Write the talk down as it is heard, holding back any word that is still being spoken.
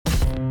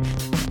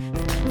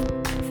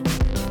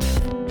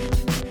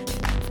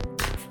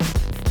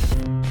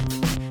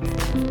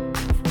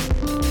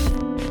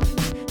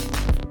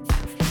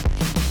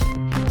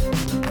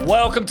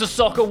Welcome to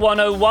Soccer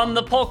 101,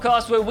 the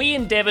podcast where we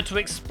endeavour to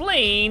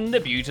explain the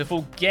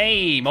beautiful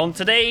game. On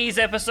today's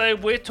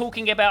episode, we're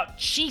talking about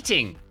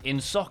cheating in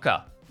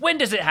soccer. When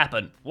does it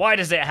happen? Why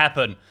does it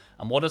happen?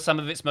 And what are some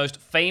of its most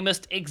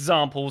famous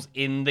examples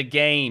in the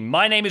game?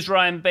 My name is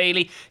Ryan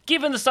Bailey.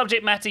 Given the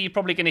subject matter, you're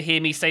probably going to hear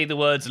me say the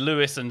words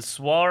Luis and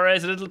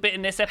Suarez a little bit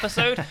in this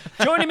episode.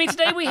 Joining me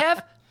today, we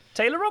have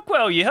Taylor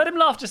Rockwell. You heard him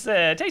laugh just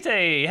there.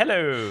 Tay,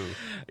 hello.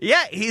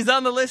 Yeah, he's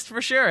on the list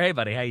for sure. Hey,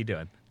 buddy, how you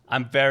doing?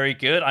 I'm very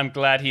good. I'm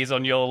glad he's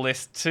on your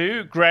list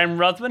too. Graham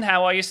Ruthven,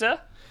 how are you, sir?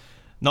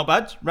 Not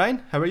bad.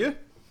 Ryan, how are you?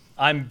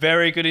 I'm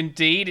very good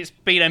indeed. It's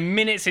been a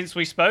minute since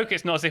we spoke.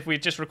 It's not as if we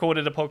just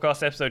recorded a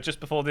podcast episode just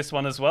before this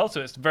one as well,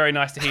 so it's very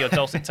nice to hear your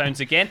dulcet tones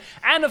again.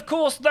 And, of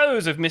course,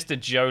 those of Mr.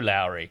 Joe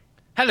Lowry.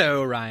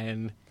 Hello,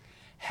 Ryan.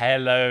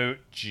 Hello,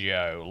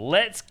 Joe.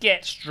 Let's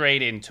get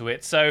straight into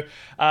it. So,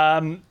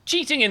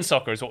 cheating in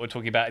soccer is what we're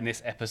talking about in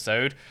this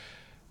episode.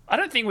 I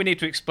don't think we need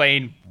to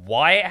explain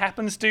why it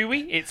happens, do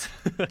we? It's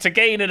to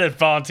gain an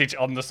advantage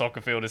on the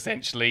soccer field,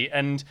 essentially.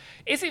 And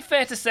is it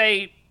fair to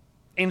say,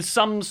 in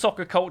some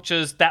soccer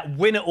cultures, that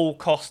win at all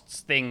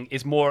costs thing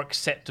is more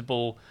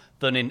acceptable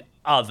than in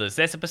others?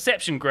 There's a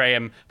perception,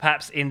 Graham,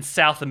 perhaps in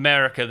South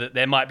America, that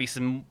there might be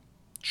some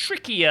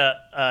trickier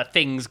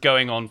things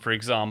going on, for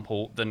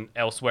example, than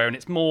elsewhere, and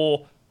it's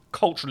more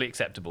culturally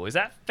acceptable. Is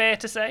that fair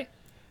to say?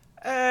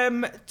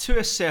 To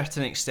a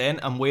certain extent,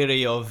 I'm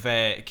wary of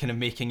kind of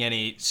making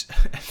any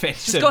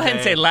offensive... Just go ahead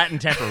and say Latin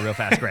temper real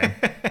fast, Graham.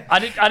 I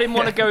didn't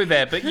want to go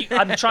there, but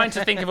I'm trying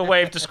to think of a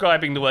way of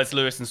describing the words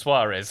Luis and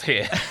Suarez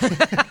here.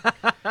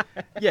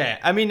 Yeah,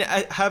 I mean,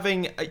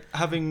 having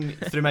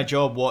through my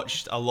job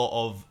watched a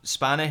lot of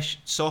Spanish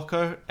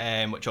soccer,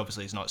 which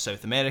obviously is not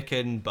South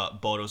American,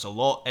 but borrows a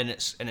lot in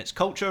its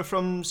culture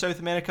from South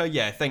America.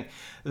 Yeah, I think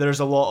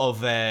there's a lot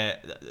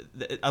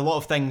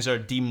of things are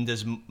deemed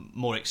as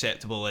more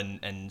acceptable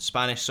in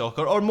Spanish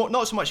soccer, or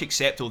not so much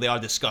acceptable, they are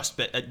discussed,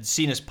 but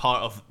seen as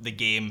part of the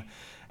game.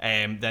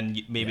 Than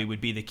maybe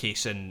would be the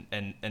case in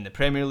the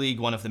Premier League.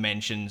 One of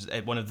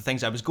the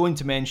things I was going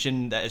to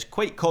mention that is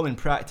quite common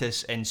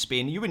practice in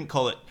Spain, you wouldn't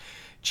call it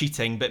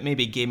cheating, but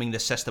maybe gaming the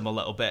system a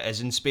little bit,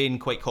 is in Spain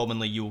quite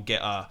commonly you'll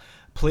get a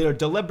player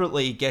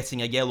deliberately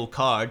getting a yellow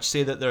card.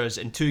 Say that there's,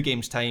 in 2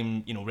 games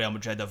time, Real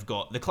Madrid have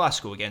got the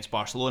Clásico against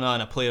Barcelona,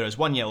 and a player is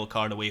 1 yellow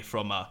card away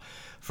from a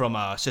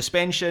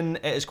suspension.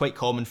 It is quite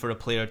common for a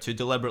player to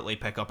deliberately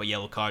pick up a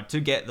yellow card to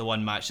get the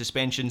 1 match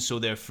suspension, so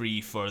they're free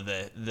for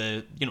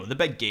the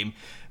big game.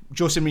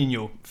 Jose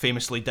Mourinho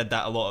famously did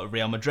that a lot at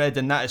Real Madrid,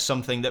 and that is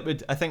something that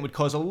would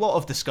cause a lot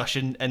of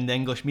discussion in the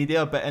English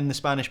media, but in the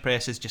Spanish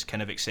press is just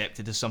kind of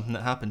accepted as something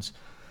that happens.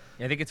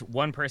 I think it's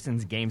one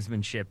person's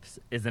gamesmanship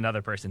is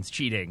another person's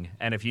cheating,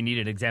 and if you need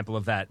an example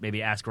of that,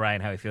 maybe ask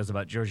Ryan how he feels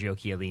about Giorgio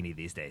Chiellini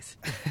these days.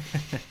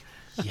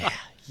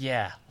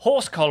 Yeah.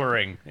 Horse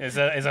collaring is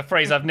a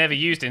phrase I've never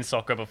used in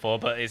soccer before,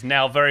 but is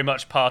now very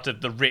much part of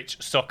the rich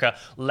soccer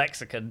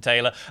lexicon,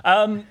 Taylor.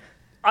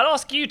 I'll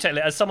ask you,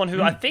 Taylor, as someone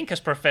who I think has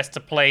professed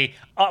to play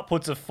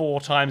upwards of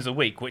 4 times a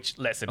week, which,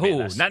 let's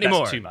admit, not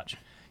anymore. That's too much.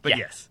 But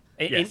yeah.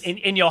 yes.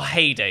 In your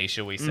heyday,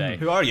 shall we say.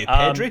 Who are you,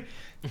 Pedri?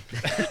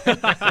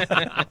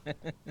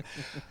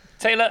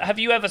 Taylor, have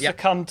you ever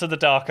succumbed to the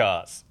dark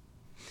arts?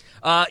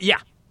 Yeah,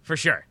 for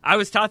sure. I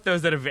was taught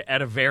those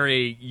at a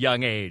very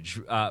young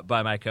age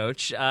by my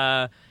coach,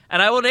 and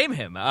I will name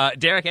him.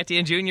 Derek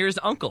Etienne Jr.'s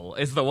uncle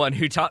is the one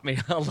who taught me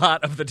a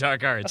lot of the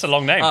dark arts. That's a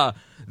long name.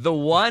 The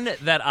one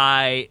that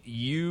I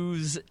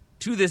use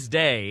to this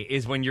day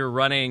is when you're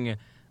running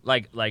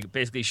like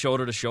basically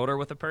shoulder to shoulder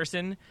with a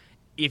person.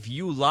 If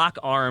you lock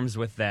arms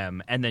with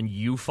them and then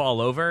you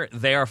fall over,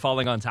 they are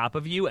falling on top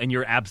of you, and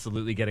you're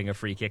absolutely getting a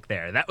free kick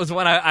there. That was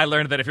when I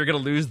learned that if you're going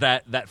to lose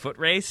that foot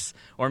race,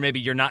 or maybe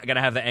you're not going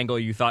to have the angle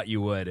you thought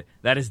you would,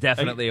 that is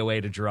definitely a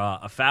way to draw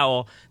a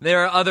foul.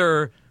 There are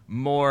other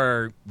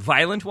more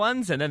violent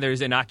ones, and then there's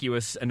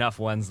innocuous enough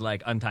ones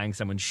like untying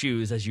someone's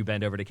shoes as you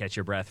bend over to catch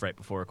your breath right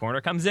before a corner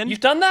comes in.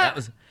 You've done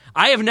that?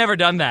 I have never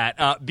done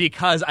that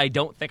because I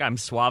don't think I'm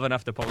suave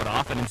enough to pull it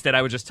off, and instead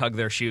I would just tug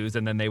their shoes,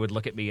 and then they would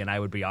look at me, and I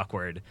would be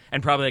awkward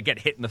and probably get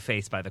hit in the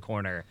face by the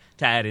corner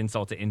to add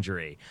insult to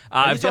injury.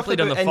 I've definitely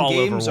done the fall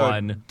over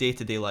one.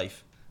 Day-to-day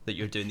life that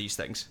you're doing these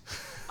things.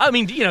 I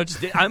mean,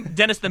 I'm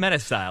Dennis the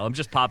Menace style. I'm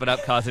just popping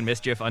up, causing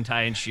mischief,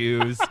 untying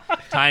shoes,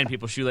 tying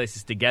people's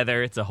shoelaces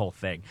together. It's a whole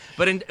thing.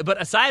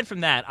 But aside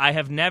from that, I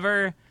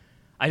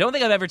don't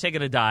think I've ever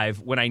taken a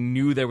dive when I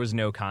knew there was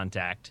no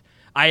contact.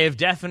 I have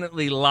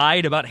definitely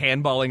lied about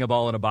handballing a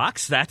ball in a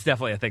box. That's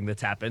definitely a thing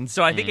that's happened.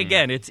 So I think,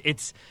 again,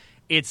 it's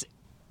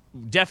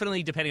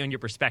definitely depending on your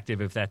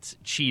perspective if that's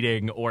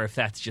cheating or if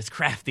that's just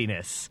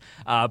craftiness.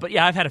 But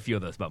yeah, I've had a few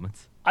of those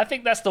moments. I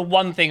think that's the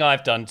one thing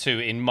I've done too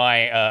in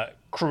my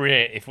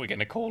career, if we're going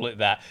to call it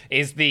that,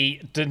 is the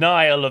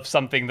denial of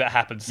something that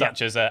happened,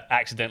 such as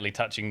accidentally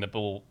touching the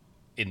ball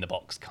in the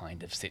box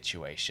kind of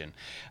situation.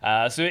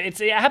 So it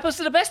happens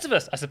to the best of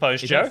us, I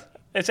suppose, Joe.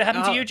 Does it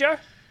happen to you, Joe?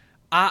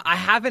 I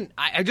haven't.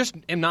 I just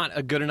am not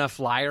a good enough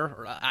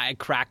liar. I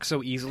crack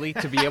so easily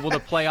to be able to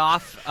play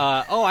off.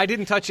 I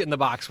didn't touch it in the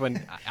box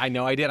when I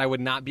know I did. I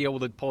would not be able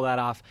to pull that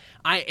off.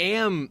 I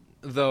am,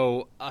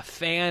 though, a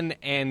fan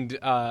and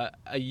a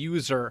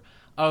user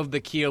of the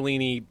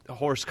Chiellini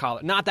horse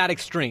collar. Not that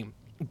extreme.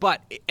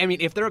 But, I mean,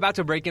 if they're about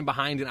to break in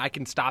behind and I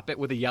can stop it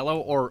with a yellow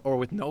or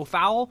with no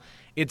foul,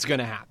 it's going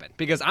to happen.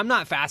 Because I'm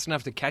not fast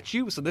enough to catch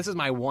you, so this is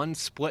my one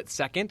split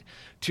second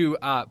to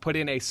put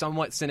in a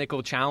somewhat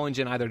cynical challenge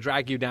and either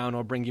drag you down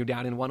or bring you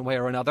down in one way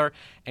or another.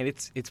 And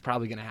it's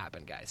probably going to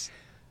happen, guys.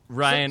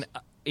 Ryan,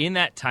 in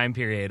that time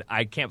period,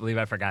 I can't believe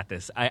I forgot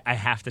this. I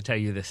have to tell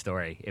you this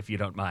story, if you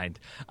don't mind.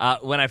 I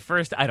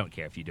don't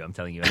care if you do, I'm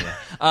telling you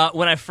anyway.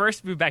 When I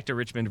first moved back to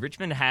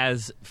Richmond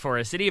has, for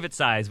a city of its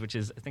size, which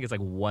is, I think it's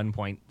like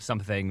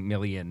 1-point-something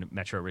million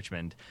Metro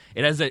Richmond,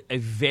 it has a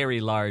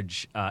very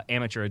large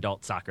amateur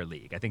adult soccer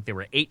league. I think there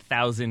were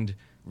 8,000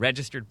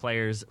 registered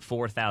players,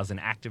 4,000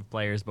 active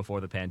players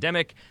before the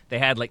pandemic. They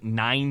had like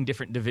 9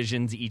 different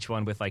divisions, each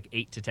one with like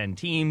 8 to 10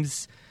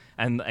 teams.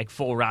 And like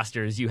full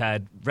rosters, you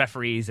had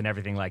referees and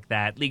everything like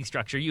that. League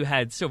structure, you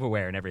had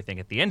silverware and everything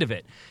at the end of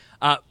it.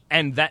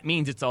 And that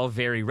means it's all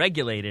very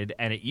regulated.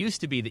 And it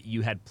used to be that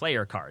you had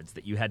player cards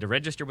that you had to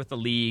register with the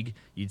league.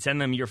 You'd send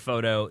them your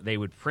photo. They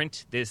would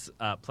print this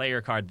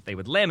player card that they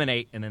would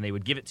laminate, and then they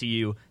would give it to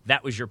you.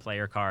 That was your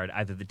player card.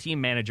 Either the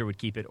team manager would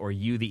keep it or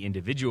you, the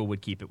individual,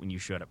 would keep it when you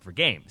showed up for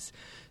games.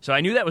 So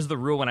I knew that was the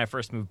rule when I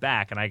first moved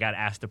back, and I got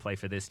asked to play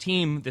for this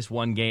team, this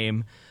one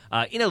game,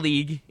 in a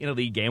league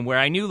game where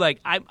I knew,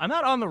 like, I'm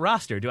not on the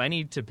roster. Do I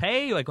need to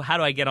pay? Like, how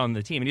do I get on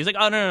the team? And he's like,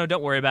 oh, no,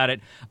 don't worry about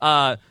it.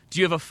 Do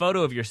you have a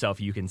photo of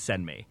yourself you can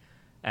send me?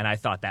 And I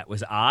thought that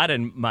was odd,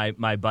 and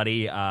my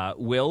buddy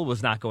Will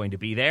was not going to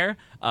be there.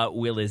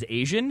 Will is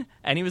Asian,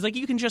 and he was like,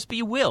 you can just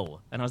be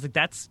Will. And I was like,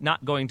 that's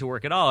not going to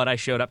work at all. And I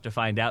showed up to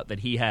find out that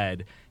he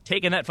had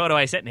taken that photo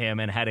I sent him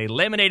and had a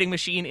laminating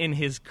machine in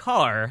his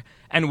car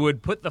and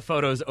would put the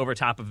photos over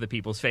top of the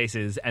people's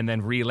faces and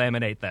then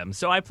re-laminate them.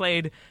 So I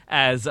played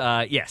as,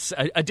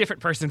 a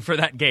different person for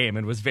that game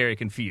and was very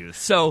confused.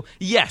 So,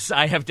 yes,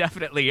 I have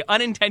definitely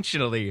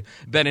unintentionally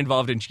been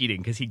involved in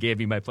cheating because he gave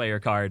me my player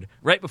card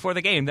right before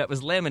the game that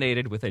was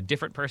laminated with a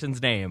different person's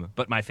name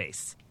but my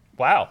face.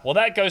 Wow. Well,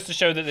 that goes to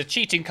show that the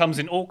cheating comes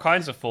in all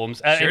kinds of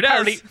forms. Sure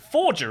apparently does.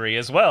 Forgery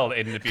as well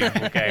in the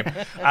beautiful game.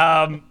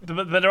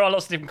 But there are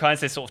lots of different kinds.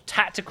 There's sort of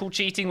tactical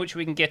cheating, which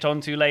we can get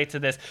onto later.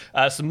 There's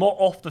some more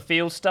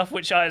off-the-field stuff,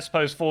 which I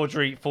suppose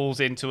forgery falls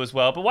into as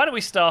well. But why don't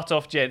we start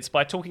off, gents,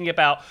 by talking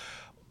about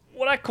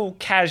what I call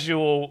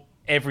casual,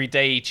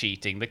 everyday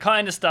cheating. The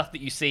kind of stuff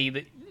that you see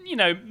that, you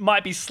know,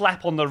 might be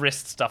slap on the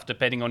wrist stuff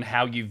depending on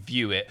how you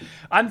view it.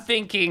 I'm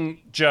thinking,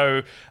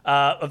 Joe,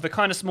 of the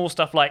kind of small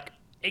stuff like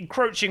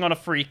encroaching on a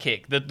free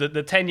kick,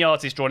 the 10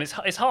 yards is drawn.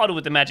 It's harder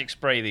with the magic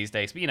spray these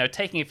days, but, you know,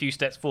 taking a few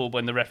steps forward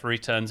when the referee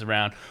turns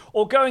around,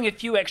 or going a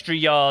few extra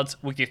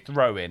yards with your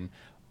throw-in.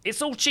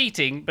 It's all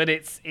cheating, but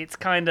it's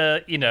kind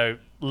of, you know,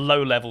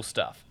 low-level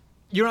stuff.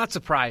 You're not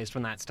surprised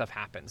when that stuff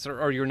happens,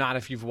 or you're not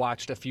if you've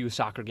watched a few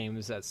soccer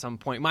games at some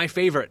point. My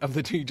favorite of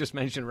the two you just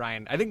mentioned,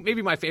 Ryan, I think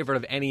maybe my favorite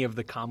of any of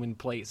the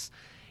commonplace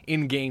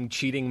in-game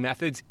cheating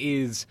methods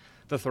is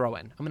the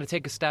throw-in. I'm going to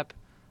take a step.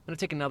 I'm going to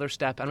take another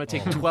step. I'm going to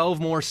take 12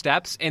 more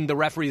steps, and the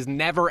referee is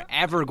never,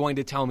 ever going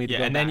to tell me to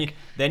go and back.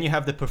 then you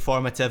have the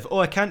performative,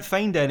 I can't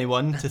find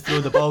anyone to throw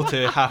the ball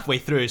to halfway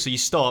through, so you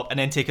stop and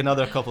then take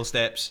another couple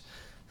steps.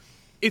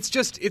 It's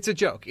a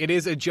joke. It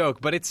is a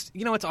joke, but it's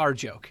our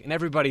joke, and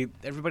everybody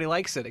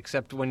likes it,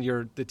 except when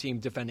you're the team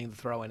defending the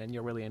throw-in, and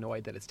you're really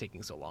annoyed that it's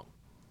taking so long.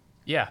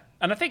 Yeah,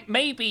 and I think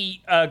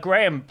maybe,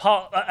 Graham,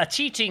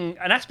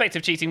 an aspect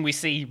of cheating we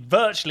see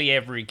virtually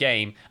every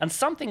game, and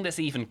something that's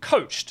even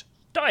coached,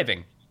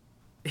 diving.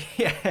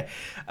 Yeah,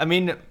 I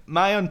mean,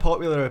 my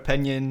unpopular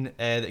opinion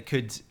that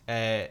could,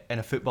 in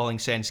a footballing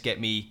sense, get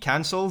me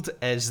cancelled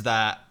is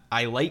that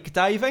I like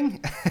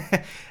diving.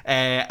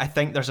 I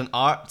think there's an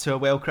art to a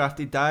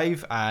well-crafted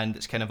dive, and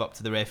it's kind of up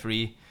to the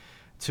referee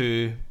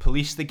to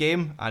police the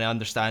game. And I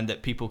understand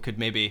that people could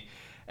maybe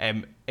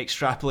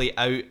extrapolate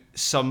out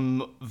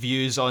some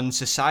views on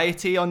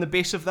society on the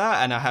base of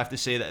that, and I have to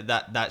say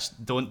that's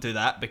don't do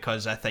that,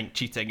 because I think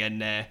cheating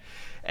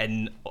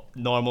in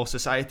normal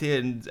society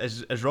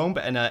is wrong,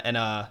 but in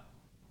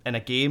a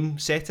game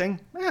setting,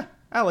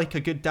 I like a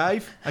good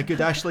dive, a good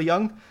Ashley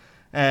Young.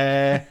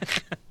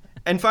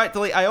 In fact,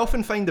 I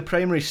often find the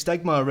primary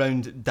stigma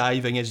around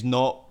diving is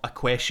not a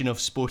question of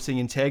sporting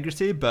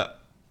integrity,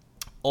 but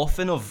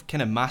often of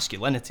kind of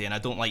masculinity, and I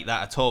don't like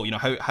that at all. You know,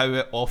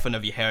 how often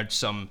have you heard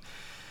some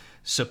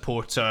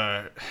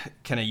supporter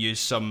kind of use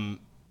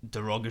some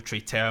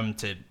derogatory term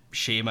to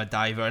shame a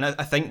diver? And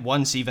I think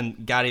once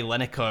even Gary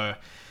Lineker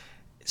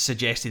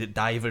suggested that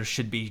divers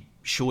should be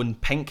shown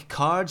pink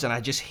cards, and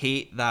I just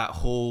hate that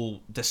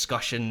whole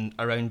discussion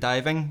around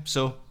diving.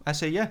 So I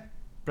say, yeah,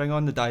 bring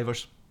on the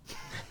divers.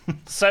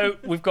 So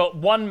we've got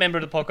one member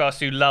of the podcast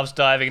who loves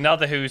diving,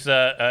 another who's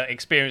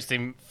experienced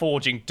in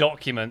forging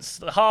documents.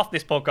 Half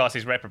this podcast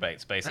is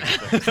reprobates,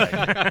 basically.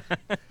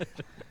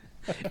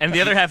 And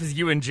the other half is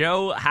you and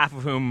Joe, half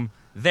of whom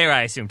there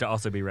I assume to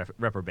also be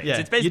reprobates. Yeah,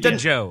 It's basically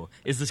Joe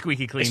is the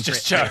squeaky clean. It's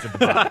just trick Joe. at the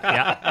back.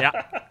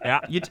 Yeah.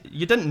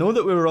 You didn't know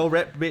that we were all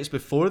reprobates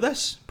before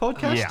this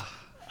podcast? Yeah.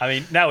 I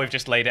mean, now we've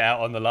just laid it out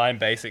on the line,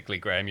 basically,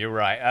 Graham. You're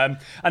right.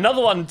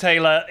 Another one,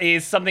 Taylor,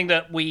 is something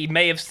that we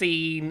may have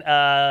seen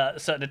a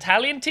certain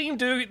Italian team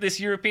do this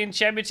European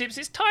Championships.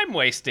 It's time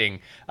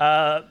wasting.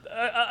 A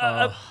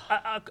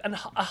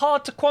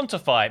hard to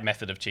quantify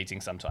method of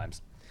cheating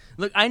sometimes.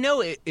 Look, I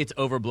know it's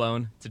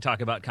overblown to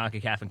talk about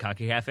CONCACAF and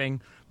CONCACAFing,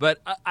 but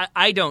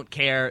I don't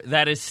care.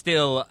 That is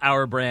still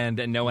our brand,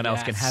 and no one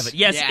else can have it.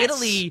 Yes,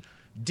 Italy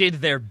did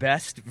their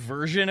best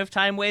version of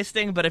time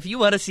wasting, but if you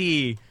want to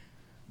see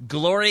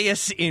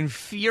glorious,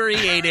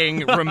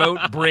 infuriating,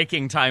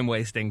 remote-breaking time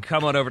wasting,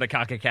 come on over to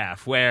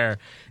CONCACAF, where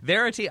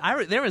there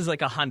was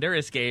like a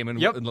Honduras game in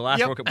the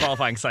last World Cup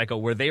qualifying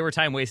cycle where they were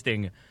time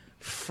wasting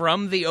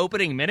from the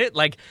opening minute.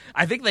 Like,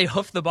 I think they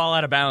hoofed the ball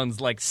out of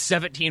bounds like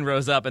 17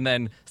 rows up, and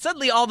then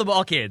suddenly all the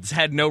ball kids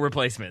had no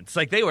replacements.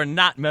 Like, they were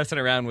not messing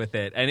around with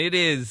it, and it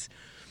is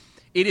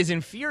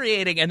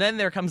infuriating. And then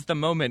there comes the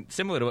moment,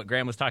 similar to what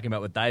Graham was talking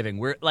about with diving,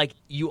 where like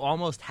you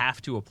almost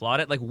have to applaud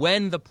it. Like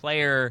when the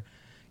player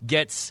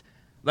gets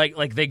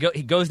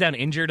he goes down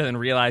injured and then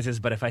realizes,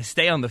 but if I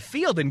stay on the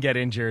field and get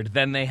injured,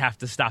 then they have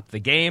to stop the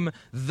game.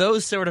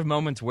 Those sort of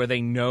moments where they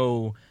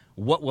know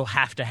what will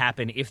have to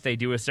happen if they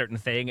do a certain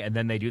thing, and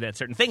then they do that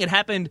certain thing. It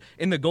happened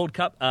in the Gold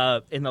Cup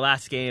in the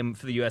last game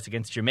for the U.S.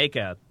 against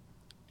Jamaica,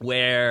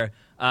 where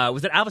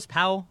was it Alvis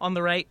Powell on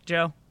the right,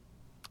 Joe?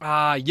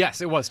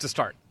 Yes, it was to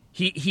start.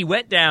 He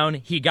went down,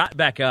 he got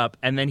back up,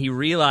 and then he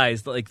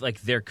realized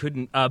like there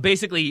couldn't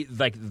basically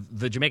like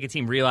the Jamaica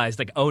team realized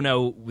like, oh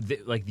no,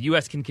 the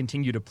U.S. can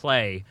continue to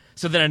play.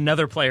 So then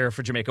another player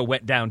for Jamaica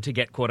went down to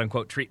get quote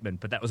unquote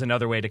treatment, but that was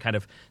another way to kind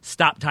of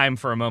stop time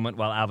for a moment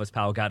while Alvis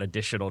Powell got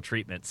additional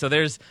treatment. So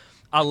there's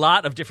a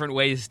lot of different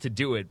ways to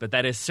do it, but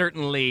that is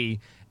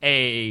certainly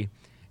in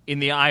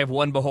the eye of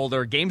one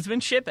beholder,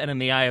 gamesmanship, and in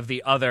the eye of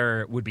the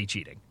other would be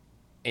cheating.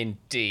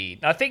 Indeed.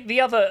 I think the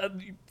other,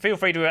 feel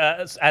free to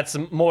add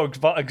some more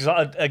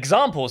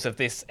examples of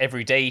this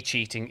everyday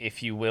cheating,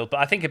 if you will, but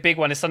I think a big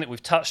one is something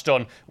we've touched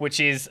on, which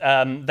is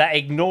that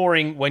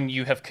ignoring when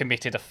you have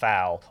committed a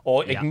foul,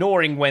 or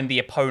ignoring when the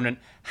opponent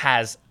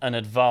has an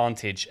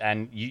advantage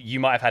and you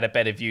might have had a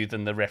better view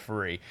than the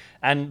referee.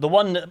 And the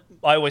one that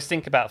I always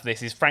think about for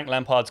this is Frank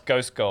Lampard's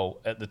ghost goal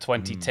at the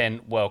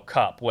 2010 World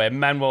Cup, where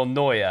Manuel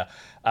Neuer,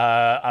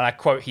 and I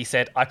quote, he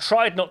said, "I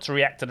tried not to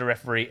react to the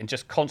referee and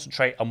just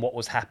concentrate on what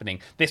was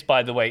happening." This,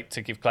 by the way,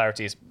 to give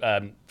clarity, is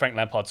Frank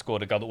Lampard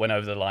scored a goal that went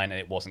over the line and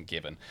it wasn't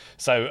given.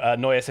 So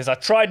Neuer says, "I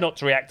tried not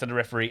to react to the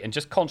referee and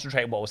just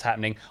concentrate on what was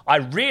happening. I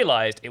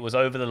realised it was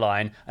over the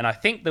line, and I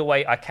think the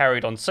way I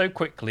carried on so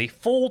quickly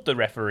fooled the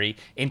referee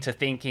into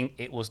thinking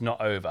it was not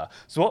over."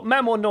 So what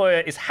Manuel Neuer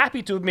is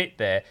happy to admit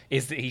there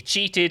is that he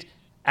cheated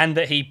and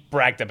that he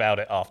bragged about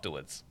it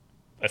afterwards,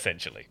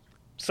 essentially.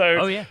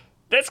 So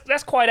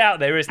that's quite out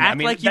there, isn't it?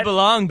 Act like you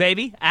belong,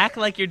 baby. Act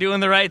like you're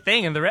doing the right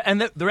thing.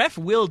 And the ref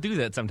will do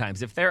that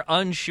sometimes. If they're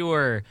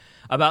unsure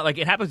about, like,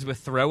 it happens with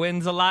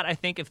throw-ins a lot, I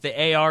think, if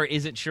the AR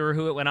isn't sure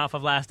who it went off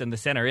of last and the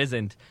center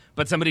isn't,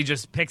 but somebody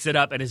just picks it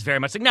up and is very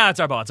much like, "No, it's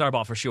our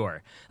ball for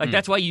sure." Like,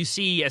 that's why you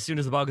see, as soon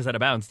as the ball goes out of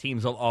bounds,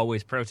 teams will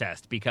always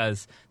protest,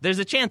 because there's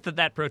a chance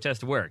that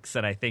protest works.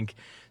 And I think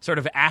sort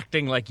of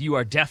acting like you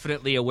are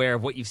definitely aware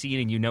of what you've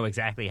seen and you know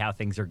exactly how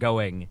things are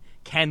going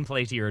can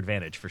play to your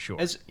advantage for sure.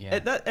 Is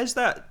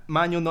that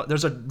Manuel Neuer?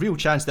 There's a real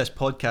chance this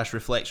podcast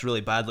reflects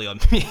really badly on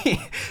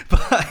me,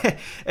 but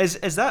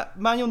is that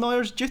Manuel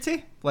Neuer's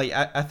duty? Like,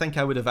 I think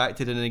I would have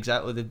acted in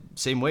exactly the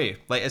same way.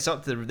 Like, it's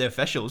up to the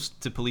officials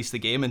to police the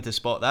game and to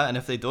spot that, and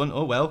if they don't,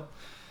 oh well.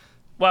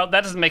 Well,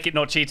 that doesn't make it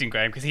not cheating,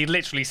 Graham, because he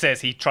literally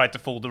says he tried to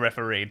fool the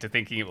referee into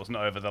thinking it was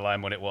not over the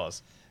line when it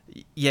was.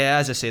 Yeah,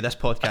 as I say, this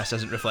podcast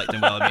isn't reflecting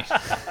well on me.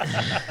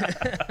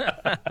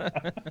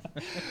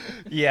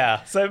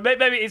 Yeah, so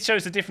maybe it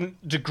shows the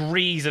different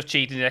degrees of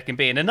cheating there can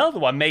be. And another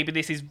one, maybe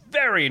this is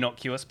very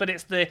innocuous, but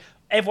it's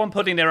everyone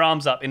putting their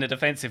arms up in a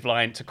defensive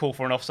line to call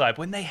for an offside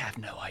when they have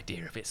no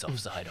idea if it's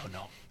offside or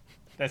not.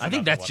 I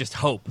think that's just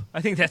hope. I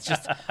think that's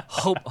just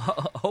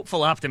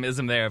hopeful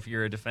optimism there if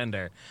you're a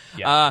defender.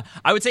 Yeah.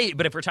 I would say,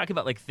 but if we're talking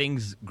about like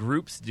things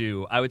groups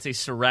do, I would say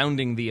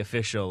surrounding the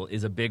official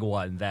is a big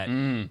one that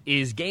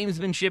is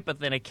gamesmanship, but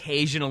then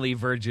occasionally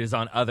verges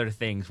on other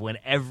things when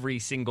every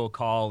single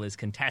call is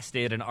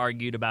contested and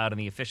argued about and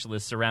the official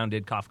is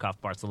surrounded, cough, cough,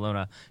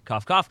 Barcelona,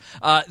 cough, cough.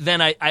 Then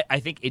I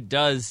think it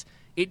does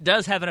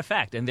have an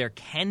effect, and there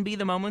can be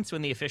the moments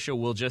when the official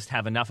will just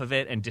have enough of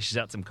it and dishes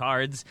out some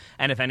cards,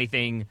 and if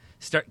anything,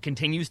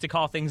 continues to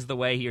call things the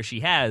way he or she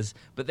has.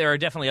 But there are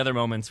definitely other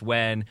moments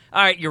when,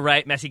 all right, you're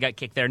right, Messi got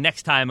kicked there,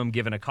 next time I'm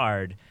given a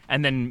card,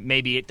 and then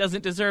maybe it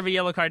doesn't deserve a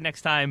yellow card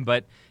next time,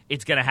 but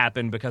it's going to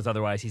happen because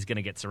otherwise he's going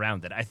to get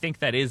surrounded. I think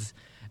that is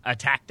a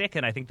tactic,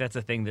 and I think that's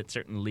a thing that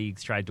certain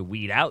leagues tried to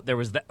weed out. There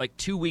was that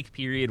 2-week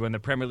period when the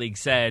Premier League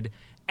said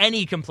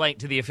any complaint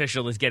to the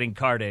official is getting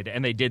carded,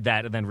 and they did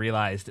that and then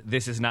realized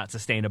this is not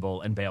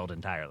sustainable and bailed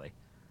entirely.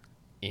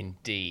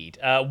 Indeed.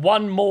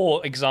 One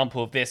more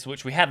example of this,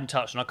 which we haven't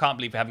touched on, I can't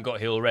believe we haven't got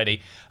here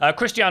already.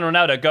 Cristiano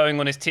Ronaldo going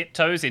on his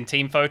tiptoes in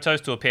team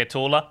photos to appear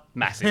taller.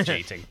 Massive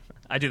cheating.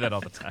 I do that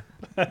all the time.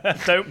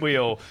 Don't we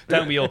all?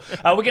 Don't we all?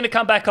 We're going to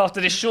come back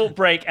after this short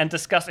break and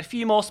discuss a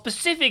few more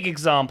specific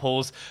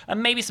examples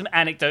and maybe some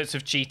anecdotes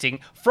of cheating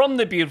from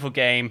the beautiful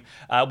game.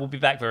 We'll be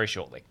back very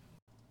shortly.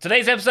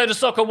 Today's episode of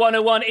Soccer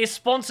 101 is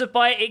sponsored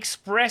by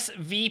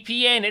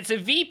ExpressVPN. It's a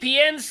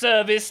VPN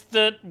service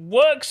that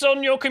works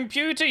on your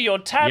computer, your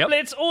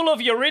tablets, all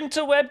of your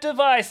interweb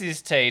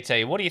devices,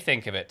 Tay. What do you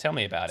think of it? Tell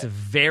me about It's it. a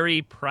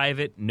very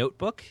private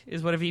notebook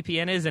is what a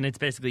VPN is, and it's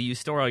basically you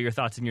store all your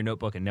thoughts in your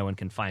notebook and no one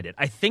can find it.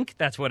 I think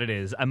that's what it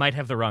is. I might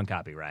have the wrong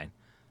copy, Ryan.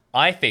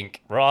 I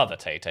think, rather,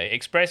 Tay,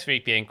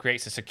 ExpressVPN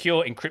creates a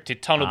secure,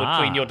 encrypted tunnel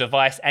between your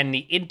device and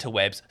the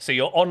interwebs, so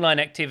your online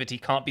activity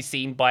can't be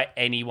seen by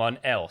anyone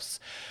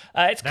else.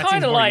 It's That kind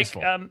seems of more like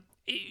useful.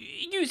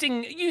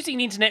 using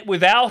the internet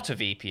without a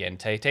VPN,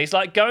 Tay. It's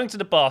like going to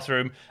the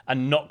bathroom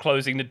and not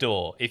closing the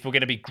door, if we're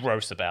going to be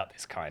gross about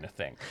this kind of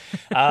thing.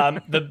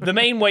 The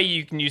main way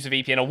you can use a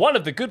VPN, or one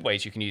of the good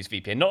ways you can use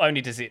VPN, not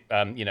only does it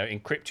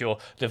encrypt your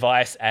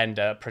device and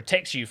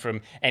protects you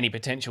from any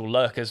potential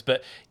lurkers,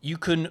 but you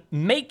can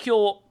make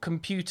your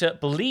computer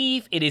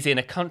believe it is in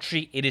a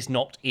country it is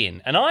not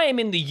in. And I am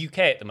in the UK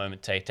at the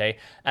moment, Tay,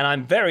 and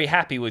I'm very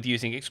happy with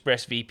using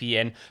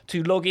ExpressVPN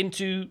to log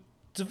into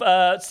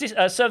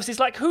services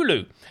like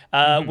Hulu,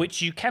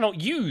 which you cannot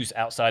use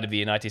outside of the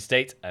United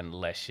States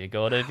unless you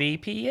got a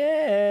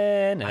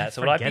VPN, and that's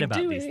what I've been about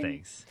doing. these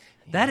things.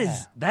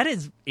 That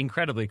is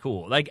incredibly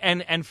cool. Like,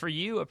 and for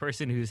you, a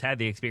person who's had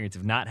the experience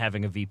of not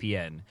having a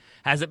VPN,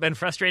 has it been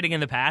frustrating in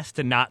the past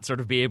to not sort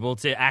of be able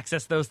to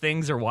access those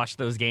things or watch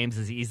those games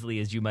as easily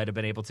as you might have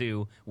been able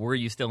to? Were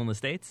you still in the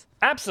States?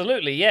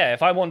 Absolutely, yeah.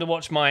 If I want to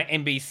watch my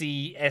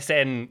NBC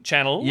SN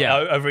channel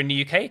over in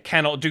the UK,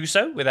 cannot do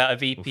so without a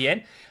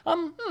VPN.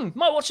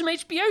 Might watch some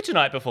HBO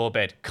tonight before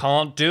bed.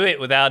 Can't do it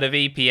without a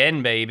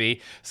VPN,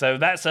 baby. So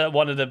that's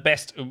one of the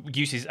best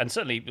uses, and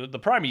certainly the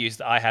primary use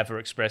that I have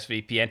for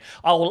ExpressVPN.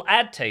 I will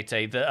add,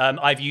 Tay,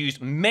 that I've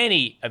used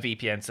many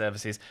VPN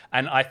services,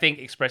 and I think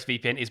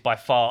ExpressVPN is by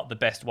far the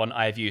best one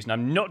I have used. And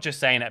I'm not just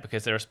saying that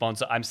because they're a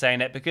sponsor. I'm saying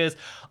that because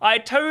I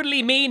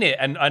totally mean it.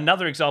 And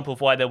another example of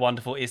why they're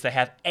wonderful is they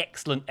have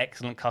excellent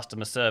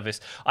customer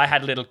service. I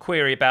had a little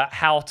query about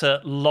how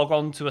to log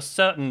on to a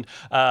certain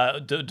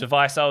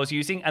device I was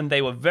using, and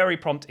they were very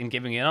prompt in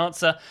giving me an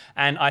answer.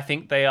 And I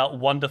think they are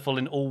wonderful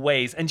in all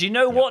ways. And you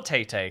know what,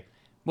 Tay?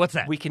 What's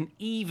that? We can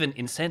even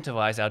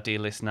incentivize our dear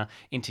listener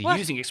into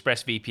using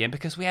ExpressVPN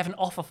because we have an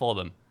offer for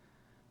them.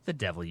 The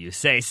devil you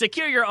say.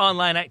 Secure your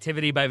online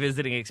activity by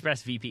visiting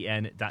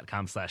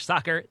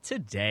expressvpn.com/soccer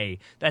today.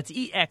 That's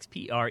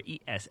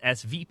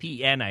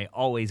EXPRESSVPN. I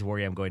always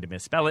worry I'm going to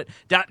misspell it.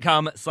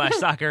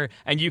 .com/soccer,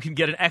 and you can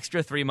get an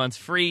extra 3 months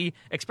free.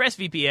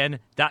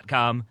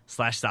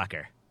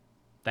 expressvpn.com/soccer.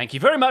 Thank you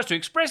very much to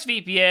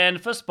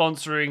ExpressVPN for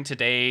sponsoring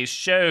today's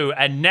show.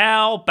 And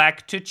now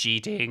back to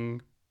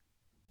cheating.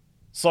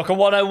 Soccer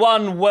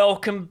 101,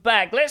 welcome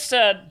back. Let's,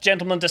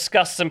 gentlemen,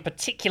 discuss some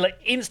particular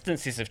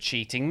instances of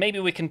cheating.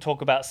 Maybe we can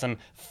talk about some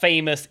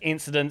famous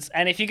incidents.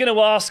 And if you're going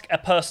to ask a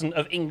person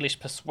of English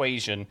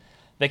persuasion,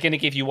 they're going to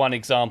give you one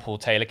example,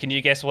 Taylor. Can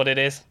you guess what it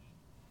is?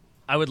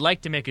 I would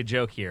like to make a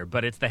joke here,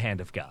 but it's the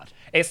hand of God.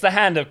 It's the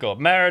hand of God.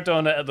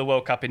 Maradona at the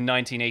World Cup in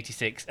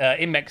 1986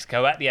 in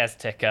Mexico at the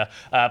Azteca,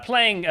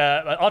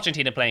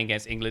 Argentina playing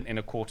against England in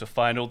a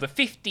quarter-final. The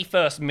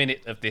 51st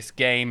minute of this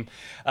game,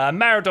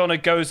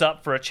 Maradona goes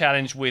up for a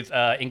challenge with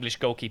English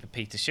goalkeeper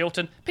Peter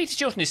Shilton. Peter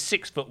Shilton is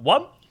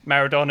 6'1".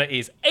 Maradona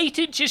is 8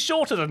 inches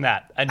shorter than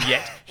that, and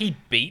yet he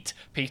beat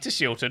Peter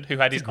Shilton, who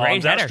had his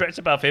arms outstretched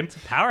above him.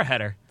 Power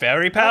header.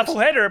 Very powerful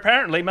header,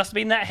 apparently. Must have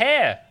been that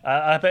hair.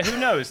 But who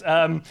knows?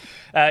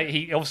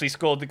 He obviously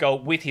scored the goal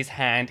with his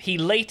hand. He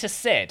later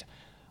said,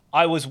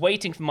 "I was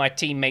waiting for my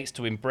teammates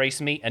to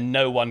embrace me, and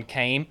no one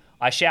came.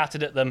 I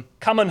shouted at them,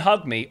 'Come and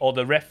hug me, or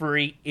the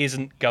referee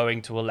isn't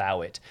going to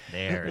allow it.'"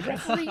 There. The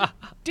referee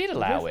did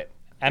allow it.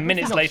 And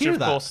minutes not later, hear of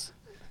that? course...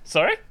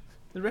 Sorry?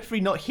 The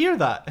referee not hear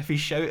that if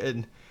he's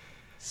shouting.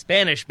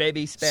 Spanish,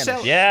 baby,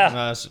 Spanish.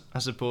 Yeah. I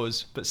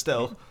suppose, but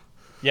still.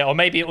 Yeah, or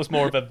maybe it was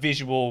more of a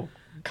visual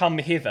come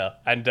hither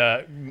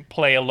and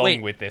play along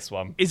Wait. with this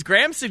one. Is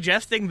Graham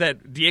suggesting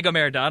that Diego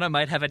Maradona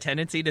might have a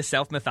tendency to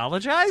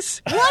self-mythologize?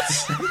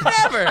 What?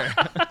 Never.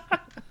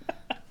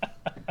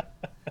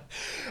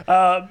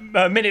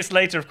 Minutes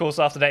later, of course,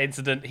 after that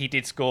incident, he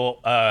did score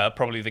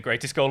probably the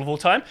greatest goal of all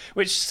time,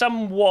 which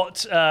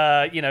somewhat,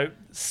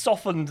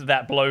 softened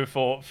that blow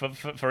for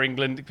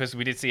England, because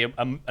we did see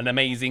an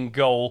amazing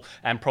goal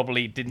and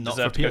probably didn't Not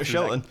deserve for to go Peter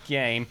through Shilton. that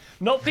game.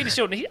 Not Peter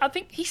Shilton. I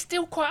think he's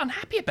still quite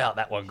unhappy about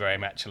that one,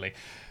 Graham, actually.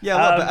 Yeah, a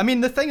little bit. I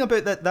mean, the thing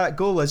about that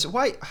goal is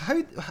why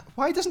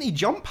doesn't he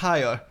jump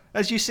higher?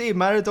 As you say,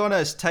 Maradona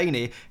is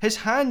tiny. His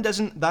hand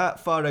isn't that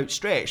far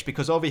outstretched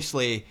because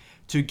obviously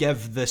to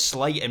give the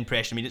slight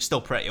impression, I mean, it's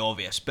still pretty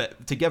obvious,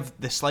 but to give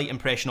the slight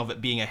impression of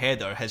it being a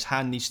header, his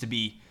hand needs to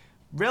be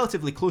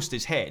relatively close to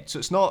his head. So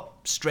it's not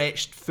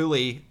stretched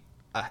fully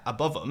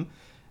above him.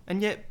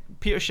 and yet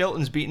Peter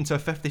Shilton's beaten to a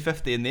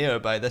 50-50 in the air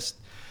by this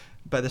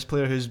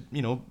player who's,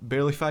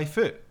 barely 5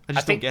 foot. I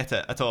just don't get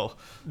it at all.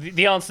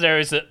 The answer there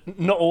is that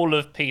not all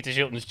of Peter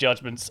Shilton's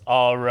judgments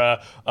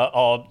are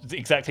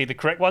exactly the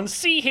correct ones.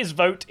 See his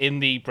vote in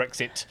the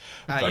Brexit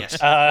vote.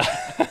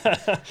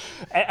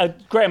 Yes.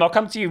 Graham, I'll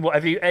come to you.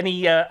 Have you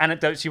any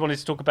anecdotes you wanted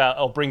to talk about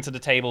or bring to the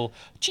table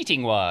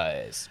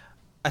cheating-wise?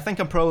 I think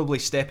I'm probably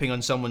stepping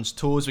on someone's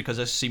toes because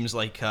this seems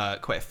like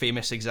quite a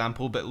famous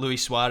example, but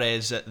Luis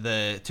Suarez at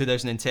the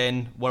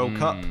 2010 World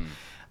Cup.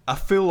 A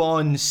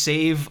full-on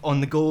save on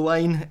the goal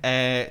line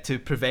to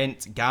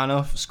prevent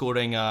Ghana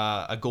scoring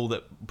a goal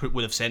that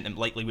would have sent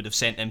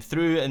him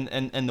through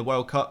in the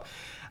World Cup,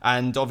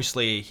 and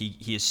obviously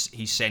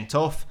he's sent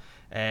off.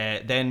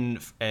 Then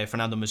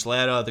Fernando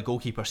Muslera, the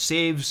goalkeeper,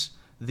 saves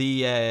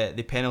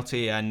the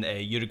penalty, and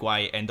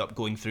Uruguay end up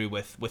going through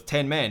with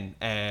 10 men.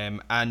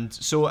 And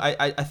so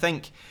I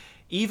think,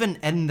 even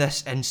in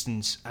this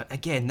instance,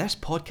 again, this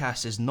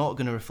podcast is not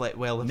going to reflect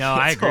well on No,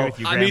 me I at agree all. with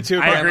you, Graham. Me too,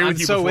 I Graham. agree I'm with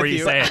you so before with you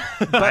you. say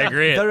it. I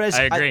agree.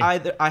 I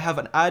agree. I have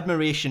an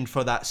admiration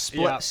for that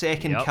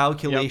split-second Yep.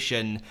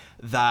 calculation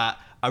that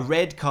a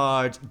red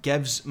card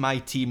gives my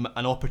team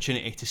an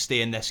opportunity to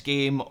stay in this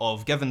game,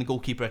 of giving the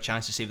goalkeeper a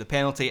chance to save the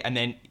penalty and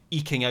then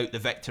eking out the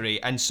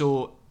victory. And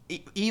so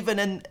even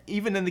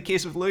in the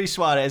case of Luis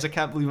Suarez, I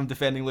can't believe I'm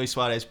defending Luis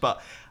Suarez,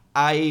 but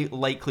I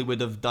likely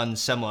would have done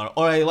similar,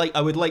 or I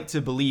would like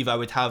to believe I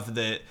would have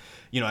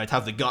I'd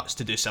have the guts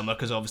to do similar,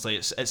 because obviously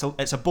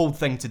it's a bold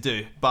thing to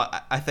do,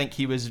 but I think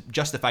he was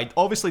justified.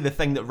 Obviously, the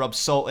thing that rubs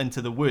salt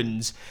into the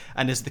wounds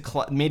and is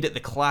made it the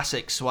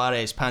classic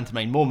Suarez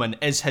pantomime moment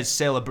is his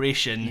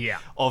celebration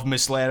of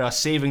Muslera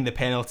saving the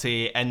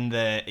penalty, and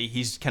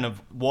he's kind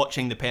of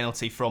watching the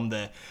penalty from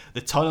the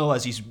tunnel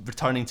as he's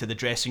returning to the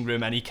dressing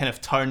room, and he kind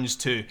of turns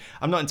to,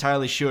 I'm not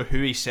entirely sure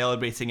who he's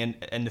celebrating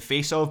in the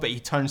face of, but he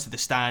turns to the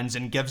stands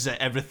and gives it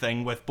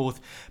everything with both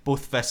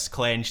fists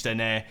clenched, and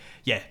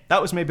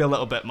that was maybe a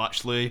little bit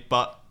much, Louis,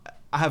 but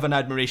I have an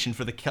admiration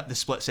for the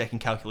split-second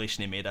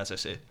calculation he made, as I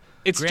say.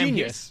 It's Graham,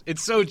 genius.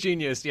 It's so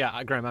genius.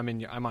 Yeah, Graham, I'm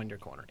on your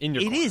corner. In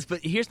your corner. It is,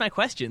 but here's my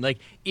question. Like,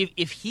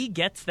 if he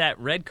gets that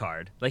red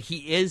card, like,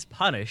 he is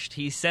punished,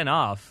 he's sent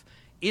off,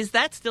 is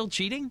that still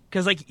cheating?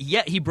 Because,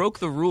 he broke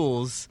the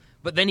rules,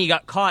 but then he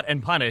got caught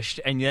and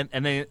punished, and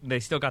then they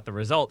still got the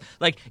result.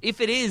 Like,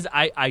 if it is,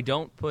 I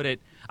don't put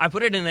it... I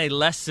put it in a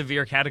less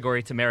severe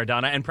category to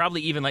Maradona, and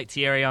probably even like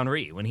Thierry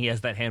Henry when he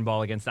has that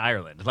handball against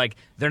Ireland. Like,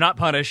 they're not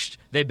punished;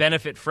 they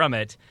benefit from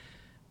it.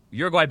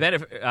 Uruguay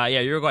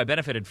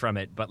benefited from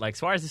it, but like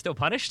Suarez is still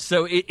punished.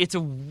 So it's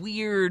a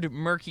weird,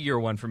 murkier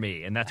one for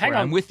me, and that's where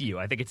I'm with you.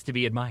 I think it's to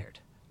be admired.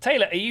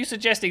 Taylor, are you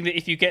suggesting that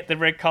if you get the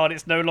red card,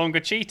 it's no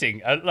longer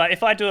cheating? Like,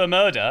 if I do a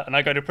murder and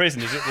I go to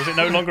prison, was it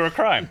no longer a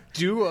crime?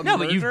 Murder?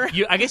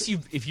 But I guess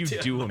if you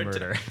do a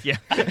murder, yeah.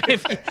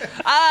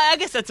 I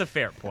guess that's a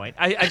fair point.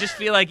 I just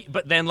feel like,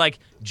 but then like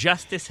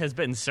justice has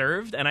been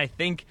served, and I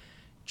think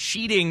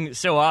cheating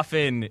so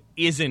often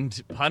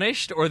isn't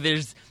punished, or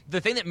there's the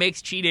thing that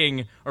makes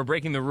cheating or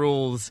breaking the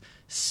rules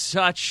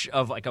such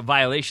of like a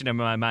violation in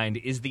my mind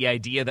is the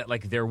idea that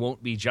like there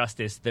won't be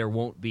justice, there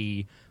won't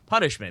be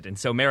punishment. And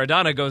so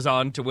Maradona goes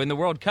on to win the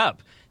World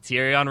Cup.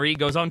 Thierry Henry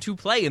goes on to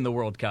play in the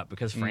World Cup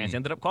because France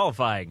ended up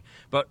qualifying.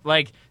 But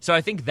so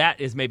I think that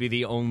is maybe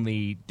the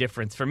only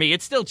difference for me.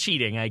 It's still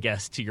cheating, I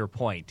guess, to your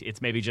point.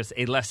 It's maybe just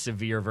a less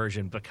severe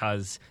version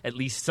because at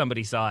least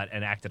somebody saw it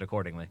and acted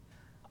accordingly.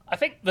 I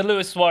think the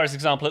Luis Suarez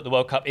example at the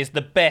World Cup is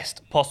the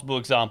best possible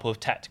example of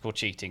tactical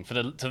cheating for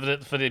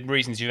the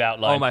reasons you've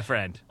outlined.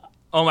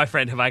 Oh, my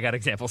friend, have I got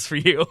examples for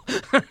you?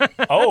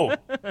 Oh,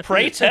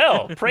 pray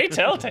tell,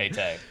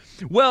 Tay-Tay.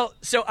 Well,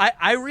 so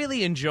I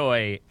really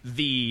enjoy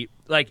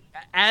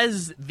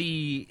as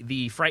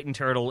the frightened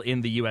turtle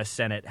in the U.S.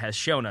 Senate has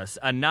shown us,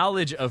 a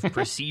knowledge of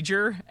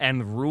procedure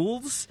and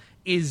rules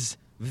is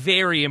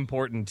very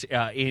important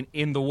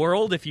in the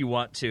world if you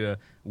want to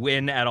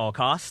win at all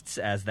costs,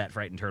 as that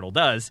frightened turtle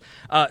does.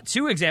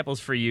 Two examples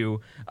for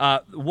you.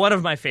 One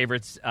of my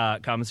favorites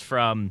comes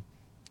from...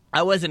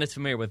 I wasn't as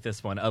familiar with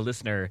this one. A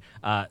listener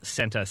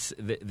sent us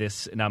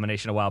this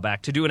nomination a while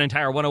back to do an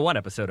entire 101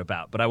 episode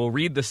about, but I will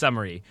read the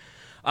summary.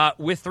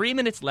 With 3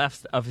 minutes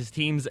left of his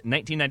team's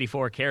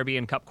 1994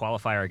 Caribbean Cup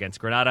qualifier against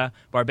Grenada,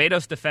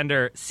 Barbados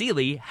defender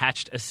Sealy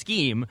hatched a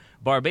scheme.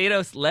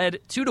 Barbados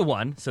led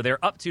 2-1, so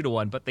they're up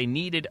 2-1, but they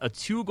needed a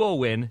 2-goal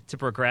win to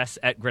progress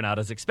at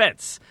Grenada's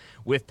expense.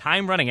 With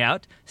time running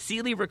out,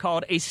 Sealy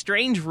recalled a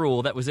strange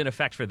rule that was in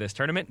effect for this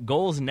tournament.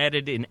 Goals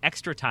netted in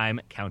extra time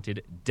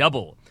counted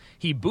double.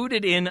 He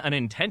booted in an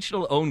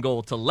intentional own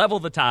goal to level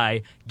the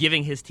tie,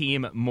 giving his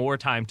team more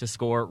time to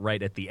score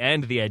right at the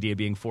end, the idea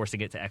being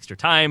forcing it to extra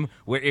time,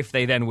 where if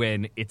they then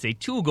win, it's a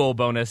 2-goal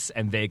bonus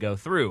and they go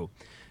through.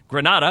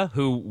 Grenada,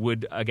 who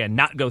would, again,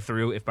 not go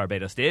through if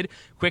Barbados did,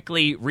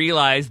 quickly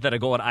realized that a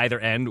goal at either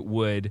end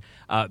would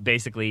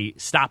basically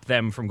stop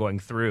them from going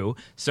through.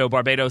 So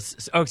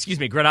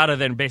Grenada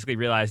then basically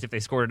realized if they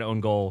scored an own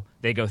goal,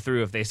 they go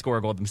through. If they score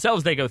a goal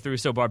themselves, they go through.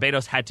 So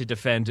Barbados had to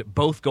defend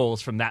both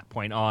goals from that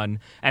point on,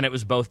 and it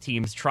was both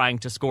teams trying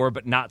to score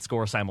but not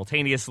score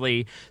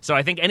simultaneously. So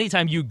I think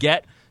anytime you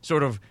get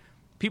sort of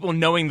people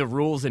knowing the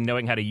rules and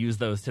knowing how to use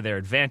those to their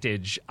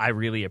advantage, I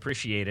really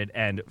appreciate it.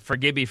 And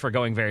forgive me for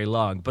going very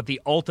long, but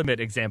the ultimate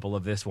example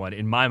of this one,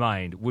 in my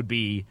mind, would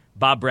be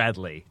Bob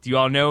Bradley. Do you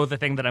all know the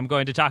thing that I'm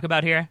going to talk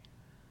about here?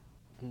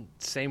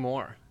 Say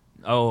more.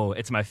 Oh,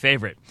 it's my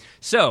favorite.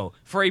 So,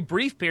 for a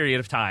brief period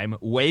of time,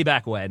 way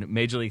back when,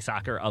 Major League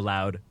Soccer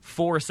allowed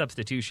 4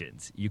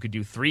 substitutions. You could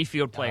do 3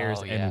 field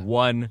players and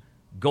 1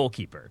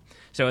 goalkeeper.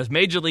 So as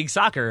Major League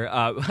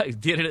Soccer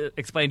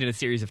explained in a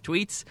series of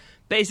tweets,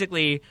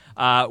 basically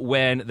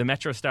when the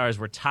Metro Stars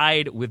were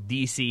tied with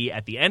DC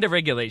at the end of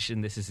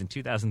regulation, this is in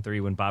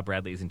 2003 when Bob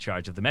Bradley is in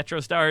charge of the Metro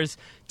Stars,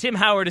 Tim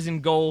Howard is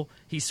in goal.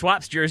 He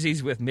swaps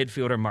jerseys with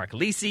midfielder Mark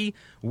Lisi.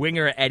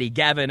 Winger Eddie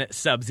Gavin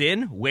subs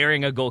in,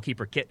 wearing a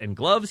goalkeeper kit and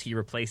gloves. He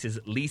replaces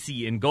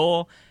Lisi in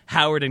goal.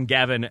 Howard and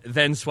Gavin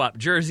then swap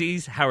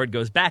jerseys. Howard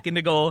goes back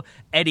into goal.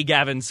 Eddie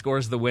Gavin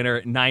scores the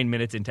winner 9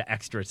 minutes into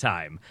extra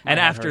time. And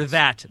after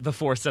that, the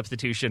 4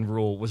 substitution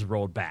rule was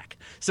rolled back.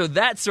 So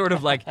that's sort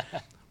of like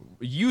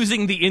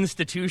using the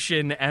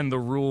institution and the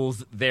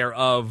rules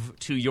thereof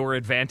to your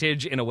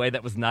advantage in a way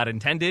that was not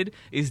intended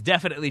is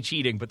definitely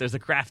cheating, but there's a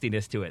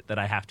craftiness to it that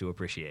I have to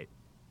appreciate.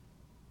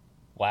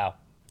 Wow.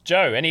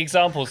 Joe, any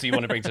examples you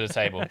want to bring to the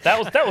table?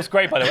 That was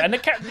great, by the way.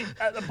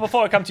 And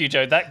before I come to you,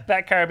 Joe,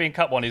 that Caribbean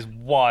Cup one is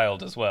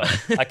wild as well.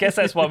 I guess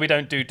that's why we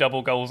don't do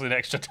double goals in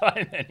extra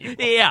time anymore.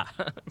 Yeah,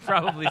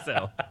 probably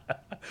so.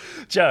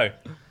 Joe.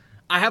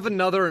 I have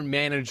another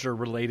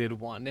manager-related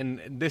one,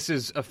 and this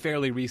is a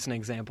fairly recent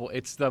example.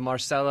 It's the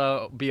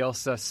Marcelo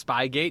Bielsa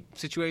Spygate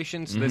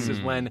situation. So this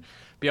is when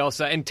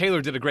Bielsa, and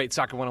Taylor did a great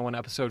Soccer 101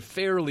 episode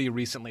fairly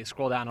recently.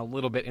 Scroll down a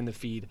little bit in the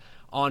feed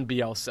on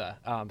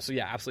Bielsa. So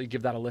yeah, absolutely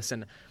give that a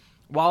listen.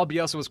 While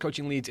Bielsa was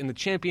coaching Leeds in the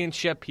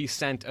championship, he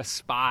sent a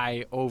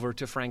spy over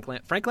to Frank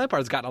Lampard. Frank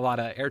Lampard's gotten a lot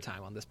of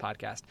airtime on this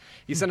podcast.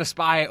 He sent a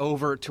spy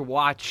over to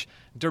watch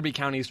Derby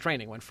County's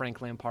training when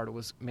Frank Lampard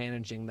was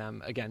managing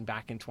them again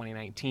back in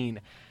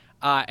 2019.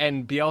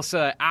 And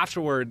Bielsa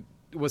afterward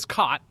was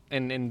caught,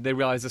 and they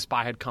realized the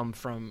spy had come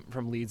from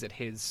Leeds at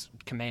his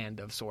command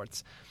of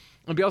sorts.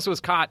 And Bielsa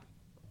was caught,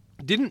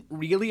 didn't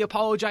really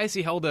apologize.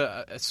 He held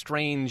a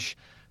strange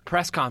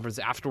press conference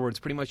afterwards,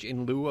 pretty much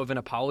in lieu of an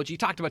apology. He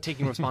talked about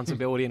taking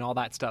responsibility and all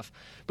that stuff.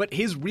 But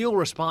his real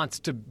response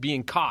to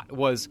being caught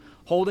was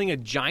holding a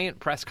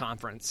giant press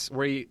conference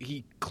where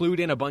he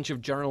clued in a bunch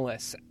of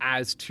journalists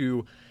as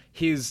to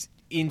his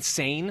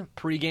insane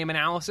pregame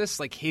analysis,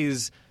 like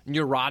his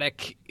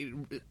neurotic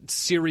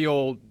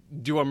serial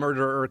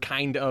do-a-murderer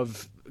kind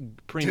of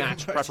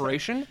pre-match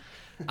preparation.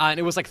 And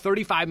it was like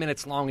 35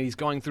 minutes long, and he's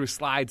going through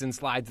slides and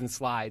slides and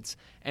slides.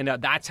 And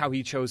that's how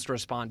he chose to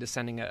respond to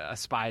sending a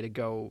spy to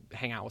go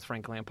hang out with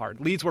Frank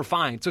Lampard. Leeds were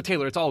fined. So,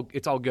 Taylor, it's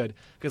all good,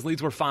 because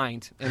Leeds were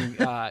fined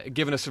and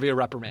given a severe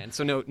reprimand.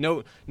 So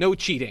no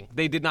cheating.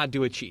 They did not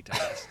do a cheat, I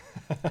guess.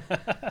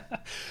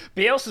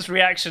 Bielsa's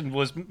reaction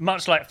was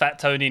much like Fat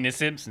Tony in The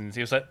Simpsons.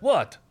 He was like,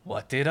 "What?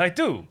 What did I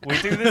do? We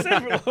do this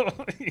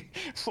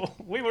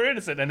we were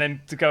innocent." And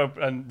then to go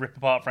and rip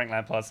apart Frank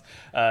Lampard's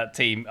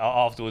team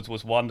afterwards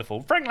was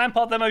wonderful. Frank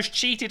Lampard, the most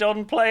cheated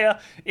on player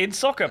in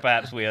soccer,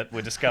 perhaps we're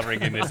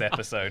discovering in this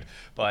episode,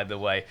 by the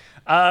way.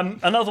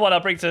 Another one I'll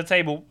bring to the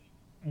table,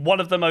 one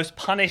of the most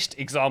punished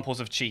examples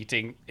of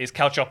cheating is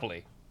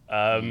Calciopoli.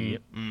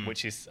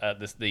 Which is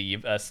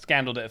the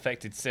scandal that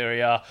affected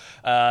Syria.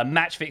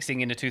 Match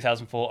fixing in the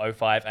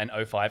 2004-05 and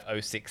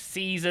 05-06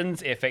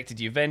 seasons. It affected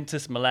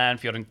Juventus, Milan,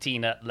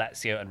 Fiorentina,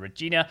 Lazio, and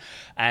Regina.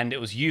 And it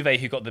was Juve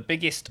who got the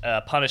biggest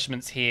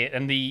punishments here.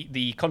 And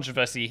the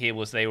controversy here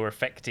was they were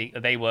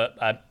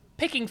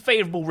picking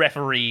favourable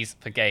referees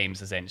for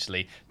games,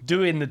 essentially,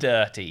 doing the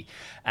dirty.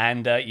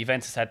 And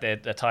Juventus had their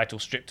title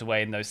stripped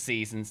away in those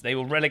seasons. They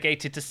were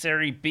relegated to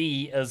Serie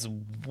B as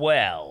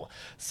well.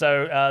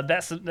 So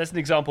that's an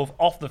example of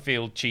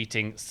off-the-field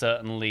cheating,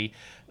 certainly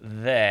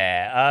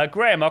there.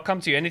 Graham, I'll come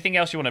to you. Anything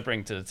else you want to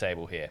bring to the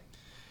table here?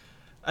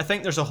 I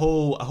think there's a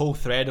whole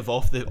thread of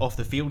off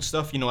the field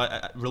stuff. You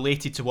know,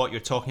 related to what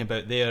you're talking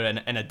about there,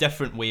 and in a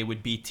different way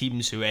would be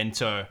teams who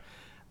enter,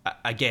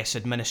 I guess,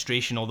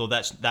 administration, although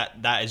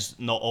that is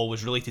not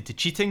always related to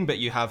cheating, but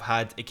you have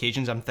had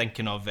occasions. I'm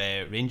thinking of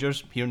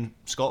Rangers here in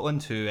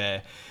Scotland, who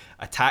a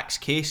tax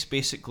case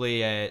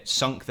basically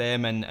sunk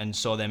them and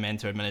saw them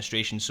enter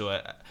administration.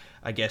 So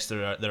I guess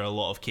there are a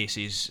lot of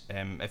cases,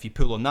 if you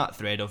pull on that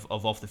thread of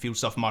off the field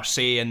stuff.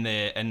 Marseille in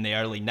the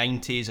early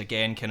 90s,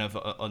 again, kind of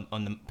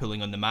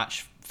pulling on the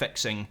match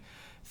fixing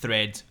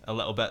thread a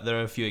little bit. There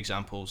are a few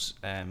examples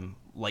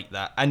like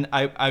that. And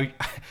I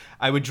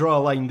would draw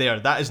a line there.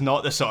 That is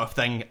not the sort of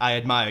thing I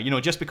admire. You know,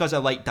 just because I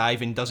like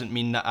diving doesn't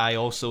mean that I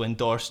also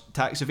endorse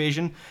tax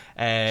evasion.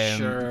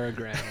 Sure,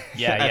 Graham.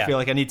 I feel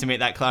like I need to make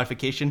that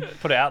clarification.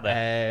 Put it out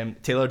there.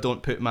 Taylor,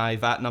 don't put my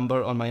VAT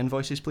number on my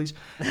invoices, please.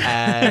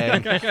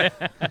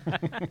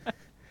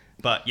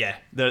 But yeah,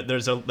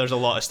 there's a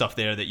lot of stuff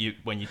there that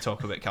when you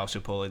talk about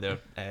Calciopoli there,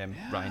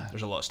 Ryan,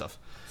 there's a lot of stuff.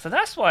 So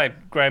that's why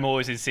Graham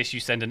always insists you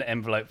send an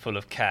envelope full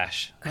of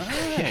cash.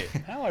 Oh,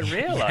 now I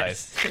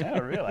realise. Now I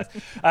realise.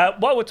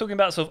 While we're talking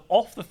about sort of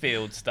off the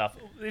field stuff,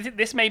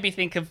 this made me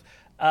think of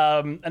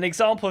an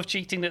example of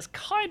cheating that's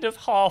kind of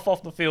half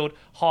off the field,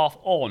 half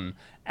on,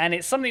 and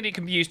it's something that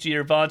can be used to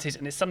your advantage,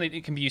 and it's something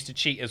that can be used to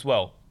cheat as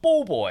well.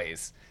 Ball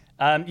boys.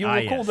 You'll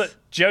recall that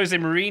Jose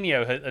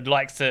Mourinho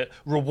likes to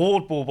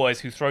reward ball boys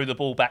who throw the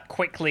ball back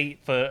quickly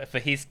for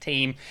his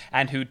team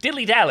and who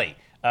dilly-dally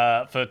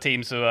for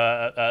teams who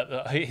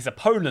are his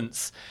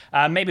opponents.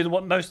 Maybe the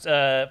most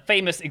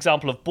famous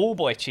example of ball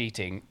boy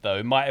cheating,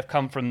 though, might have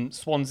come from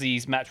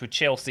Swansea's match with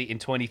Chelsea in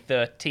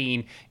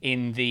 2013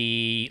 in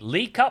the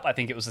League Cup. I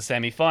think it was the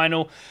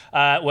semi-final,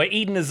 where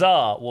Eden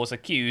Hazard was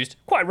accused,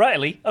 quite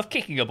rightly, of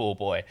kicking a ball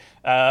boy,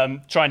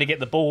 trying to get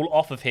the ball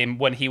off of him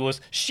when he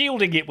was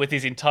shielding it with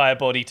his entire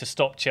body to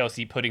stop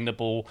Chelsea putting the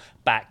ball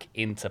back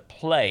into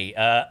play.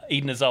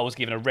 Eden Hazard was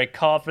given a red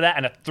card for that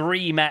and a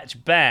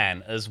 3-match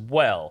ban as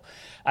well.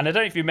 And I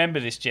don't know if you remember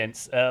this,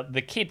 gents.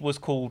 The kid was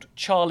called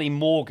Charlie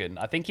Morgan.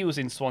 I think he was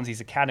in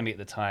Swansea's academy at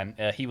the time.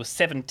 He was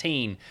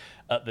 17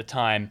 at the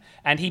time.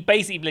 And he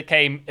basically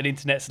became an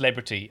internet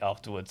celebrity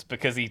afterwards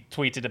because he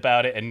tweeted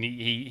about it and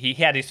he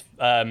had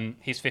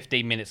his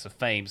 15 minutes of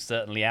fame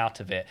certainly out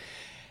of it.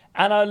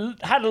 And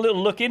I had a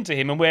little look into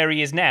him and where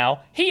he is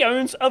now. He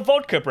owns a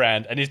vodka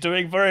brand and is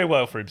doing very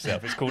well for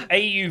himself. It's called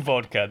AU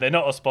Vodka. They're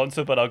not a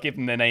sponsor, but I'll give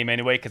them their name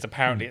anyway because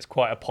apparently it's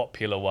quite a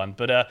popular one.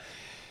 But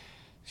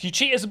if you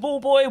cheat as a ball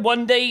boy,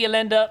 one day you'll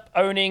end up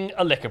owning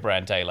a liquor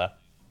brand, Taylor.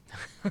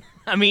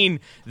 I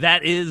mean,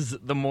 that is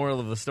the moral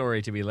of the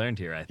story to be learned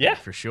here, I think,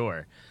 for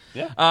sure.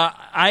 Yeah.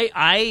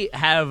 I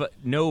have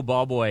no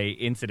ball boy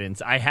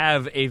incidents. I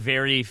have a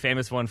very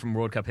famous one from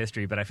World Cup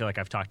history, but I feel like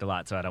I've talked a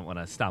lot, so I don't want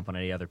to stomp on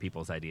any other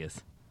people's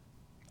ideas.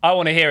 I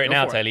want to hear it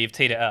now, for it. Taylor. You've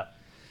teed it up.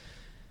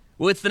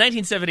 Well, it's the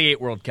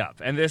 1978 World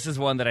Cup, and this is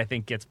one that I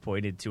think gets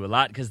pointed to a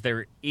lot because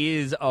there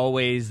is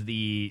always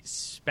the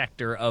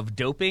specter of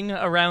doping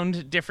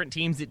around different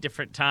teams at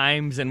different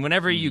times, and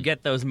whenever you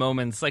get those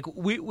moments, like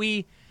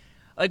we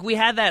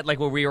had that like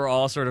where we were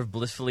all sort of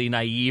blissfully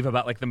naive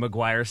about like the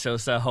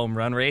Maguire-Sosa home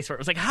run race, where it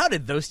was like, how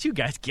did those two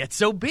guys get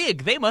so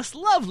big? They must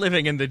love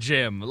living in the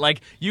gym.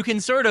 Like you can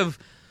sort of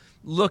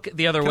look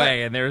the other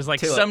way, and there's like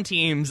some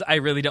teams I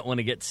really don't want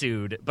to get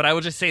sued, but I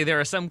will just say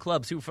there are some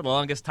clubs who for the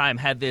longest time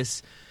had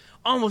this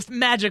almost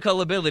magical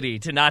ability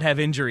to not have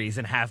injuries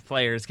and have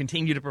players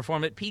continue to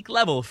perform at peak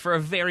level for a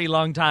very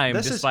long time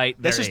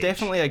despite this their is age.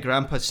 definitely a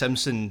Grandpa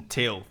Simpson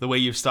tale, the way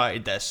you've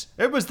started this.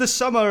 It was the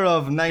summer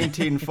of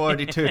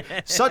 1942.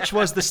 Such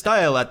was the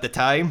style at the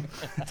time.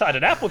 I had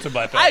an apple to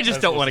my face. I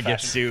just don't want to get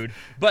sued.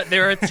 But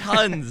there are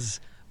tons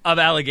of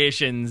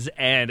allegations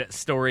and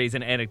stories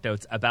and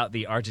anecdotes about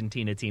the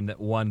Argentina team that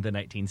won the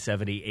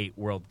 1978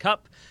 World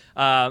Cup.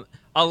 A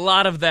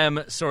lot of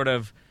them sort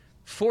of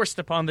forced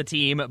upon the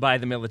team by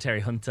the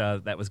military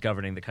junta that was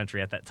governing the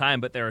country at that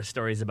time, but there are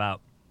stories about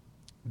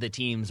the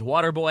team's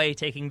water boy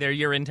taking their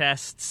urine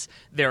tests.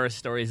 There are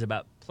stories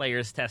about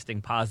players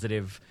testing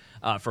positive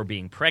for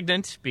being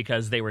pregnant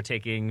because they were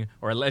taking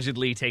or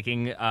allegedly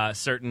taking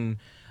certain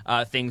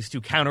things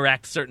to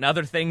counteract certain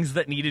other things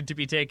that needed to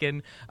be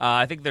taken.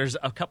 I think there's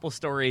a couple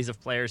stories of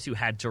players who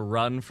had to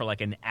run for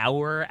like an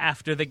hour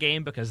after the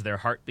game because their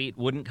heartbeat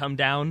wouldn't come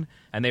down,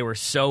 and they were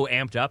so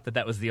amped up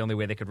that was the only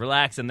way they could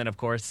relax. And then, of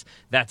course,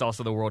 that's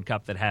also the World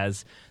Cup that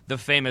has the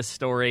famous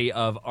story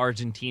of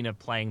Argentina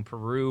playing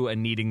Peru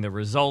and needing the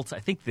results. I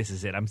think this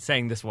is it. I'm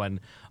saying this one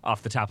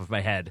off the top of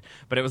my head.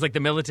 But it was like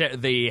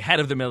the head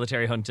of the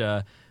military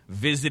junta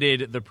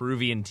visited the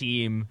Peruvian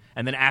team,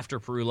 and then after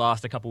Peru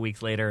lost a couple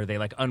weeks later, they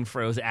like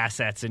unfroze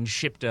assets and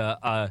shipped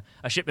a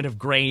shipment of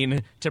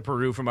grain to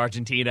Peru from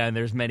Argentina. And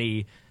there's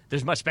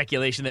much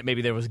speculation that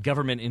maybe there was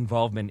government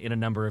involvement in a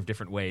number of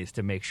different ways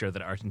to make sure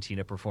that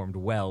Argentina performed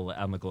well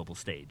on the global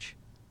stage.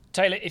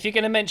 Taylor, if you're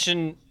going to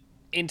mention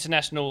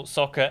international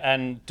soccer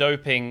and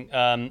doping,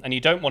 and you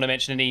don't want to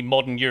mention any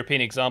modern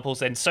European examples,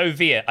 then so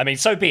be it.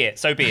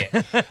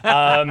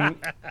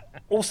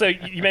 Also,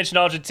 you mentioned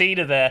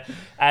Argentina there,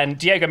 and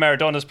Diego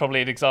Maradona's probably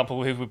an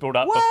example who we brought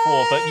up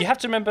before, but you have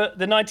to remember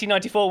the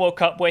 1994 World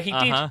Cup where he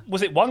did,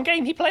 was it one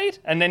game he played,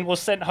 and then was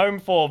sent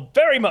home for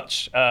very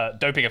much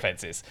doping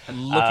offences.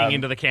 Looking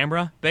into the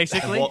camera,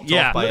 basically?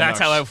 Yeah, that's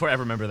how I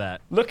forever remember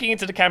that. Looking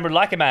into the camera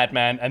like a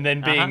madman, and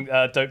then being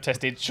dope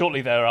tested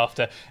shortly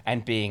thereafter,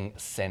 and being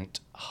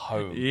sent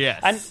home.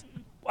 Yes. And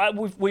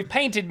we've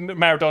painted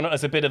Maradona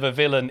as a bit of a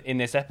villain in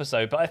this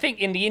episode, but I think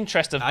in the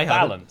interest of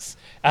balance...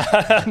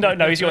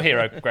 no, he's your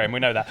hero, Graham, we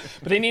know that.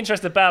 But in the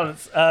interest of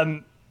balance,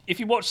 if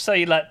you watch,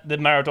 say, like the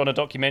Maradona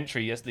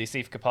documentary, yes, the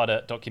Asif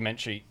Kapada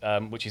documentary,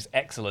 which is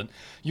excellent,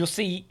 you'll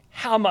see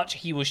how much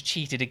he was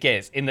cheated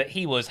against, in that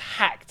he was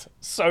hacked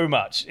so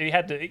much. He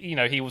had to,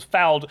 he was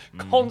fouled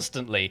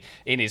constantly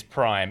in his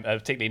prime,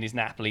 particularly in his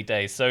Napoli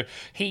days. So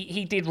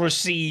he did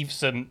receive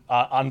some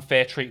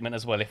unfair treatment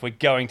as well, if we're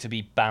going to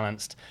be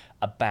balanced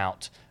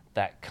about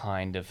that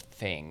kind of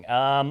thing.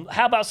 How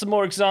about some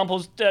more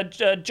examples?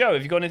 Joe,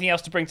 have you got anything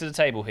else to bring to the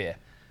table here?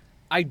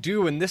 I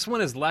do, and this one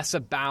is less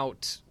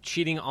about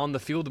cheating on the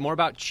field, more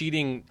about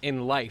cheating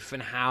in life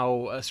and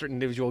how a certain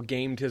individual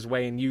gamed his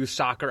way and used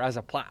soccer as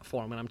a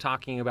platform. And I'm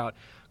talking about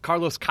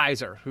Carlos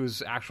Kaiser,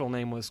 whose actual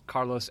name was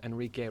Carlos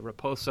Enrique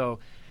Raposo.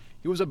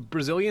 He was a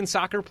Brazilian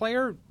soccer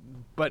player,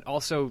 but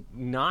also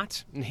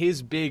not. And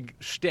his big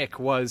shtick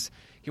was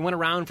he went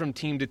around from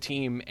team to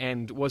team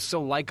and was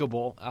so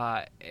likable.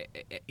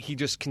 He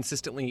just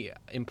consistently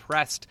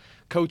impressed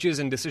coaches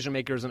and decision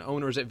makers and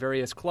owners at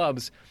various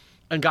clubs.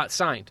 And got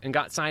signed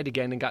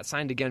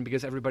again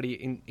because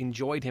everybody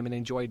enjoyed him and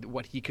enjoyed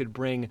what he could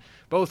bring,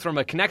 both from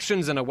a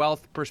connections and a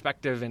wealth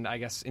perspective, and I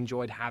guess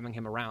enjoyed having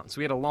him around.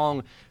 So he had a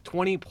long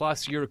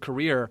 20-plus year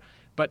career,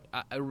 but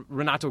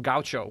Renato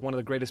Gaucho, one of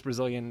the greatest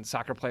Brazilian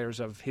soccer players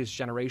of his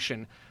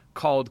generation,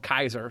 called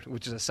Kaiser,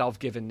 which is a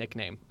self-given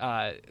nickname,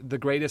 the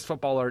greatest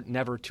footballer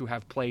never to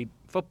have played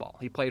football.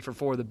 He played for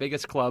 4 of the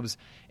biggest clubs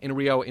in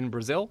Rio in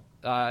Brazil,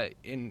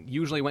 and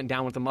usually went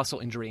down with a muscle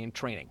injury in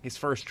training, his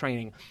first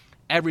training,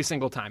 every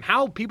single time.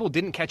 How people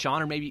didn't catch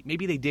on, or maybe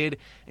they did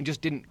and just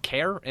didn't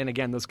care. And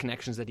again, those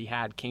connections that he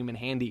had came in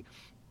handy.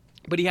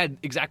 But he had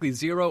exactly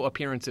 0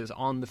 appearances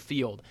on the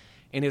field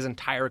in his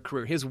entire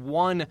career. His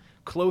one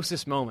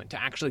closest moment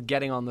to actually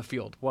getting on the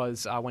field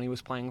was when he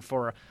was playing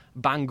for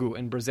Bangu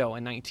in Brazil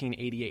in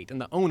 1988.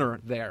 And the owner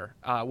there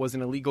was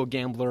an illegal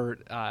gambler,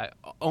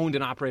 owned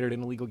and operated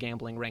an illegal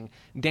gambling ring.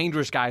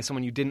 Dangerous guy,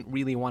 someone you didn't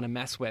really want to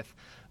mess with.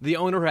 The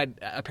owner had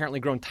apparently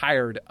grown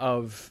tired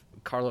of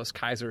Carlos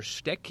Kaiser's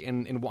shtick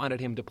and wanted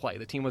him to play.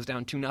 The team was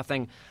down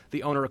 2-0.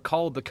 The owner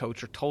called the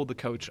coach or told the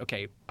coach,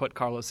 okay, put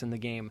Carlos in the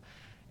game.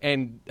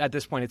 And at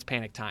this point, it's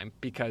panic time,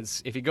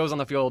 because if he goes on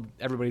the field,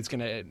 everybody's going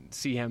to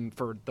see him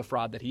for the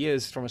fraud that he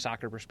is from a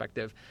soccer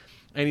perspective,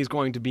 and he's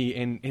going to be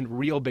in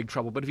real big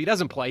trouble. But if he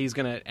doesn't play, he's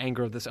going to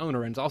anger this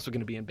owner and is also going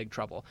to be in big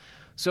trouble.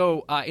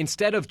 So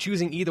instead of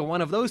choosing either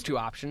one of those 2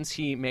 options,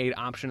 he made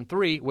option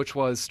 3, which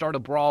was start a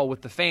brawl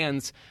with the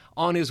fans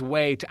on his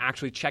way to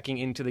actually checking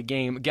into the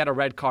game, get a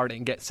red card,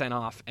 and get sent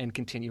off, and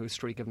continue his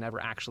streak of never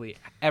actually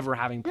ever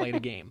having played a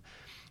game.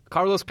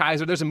 Carlos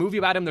Kaiser, there's a movie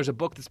about him, there's a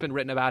book that's been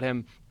written about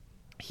him.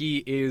 He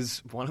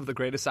is one of the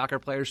greatest soccer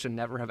players to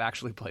never have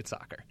actually played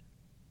soccer.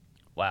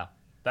 Wow,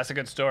 that's a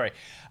good story.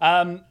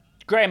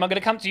 Graham, I'm going to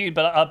come to you,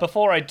 but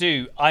before I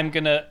do, I'm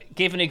going to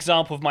give an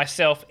example of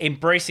myself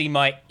embracing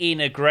my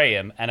inner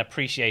Graham and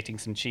appreciating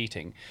some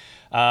cheating.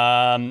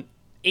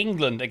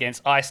 England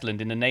against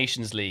Iceland in the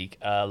Nations League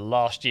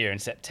last year in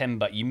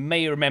September. You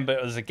may remember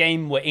it was a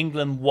game where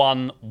England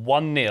won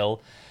 1-0,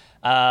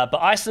 but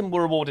Iceland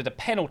were awarded a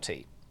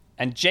penalty.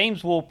 And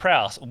James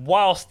Ward-Prowse,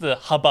 whilst the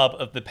hubbub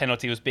of the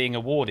penalty was being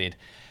awarded,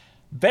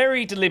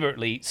 very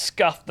deliberately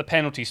scuffed the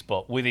penalty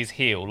spot with his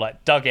heel,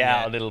 like dug it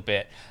out a little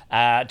bit,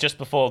 just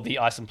before the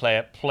Iceland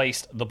player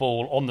placed the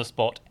ball on the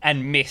spot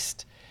and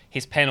missed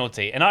his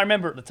penalty. And I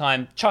remember at the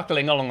time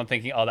chuckling along and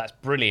thinking, oh, that's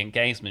brilliant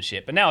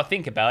gamesmanship. But now I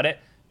think about it,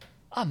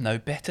 I'm no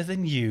better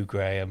than you,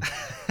 Graham.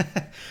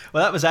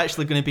 Well, that was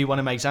actually going to be one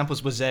of my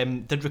examples. Was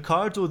did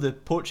Ricardo, the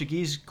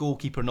Portuguese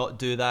goalkeeper, not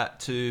do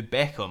that to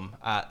Beckham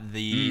at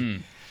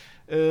the...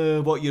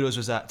 what Euros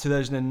was that?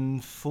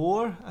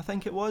 2004, I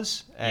think it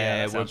was.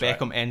 Yeah, where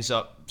Beckham ends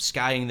up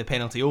skying the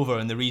penalty over,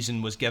 and the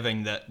reason was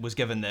given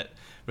that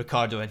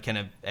Ricardo had kind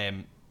of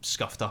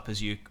scuffed up,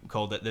 as you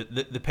called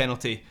it, the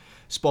penalty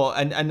spot.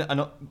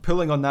 And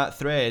pulling on that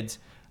thread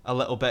a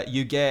little bit,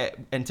 you get,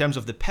 in terms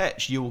of the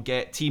pitch, you will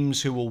get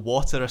teams who will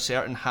water a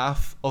certain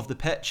half of the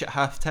pitch at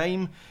half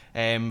time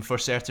for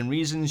certain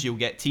reasons. You'll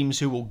get teams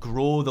who will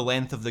grow the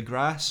length of the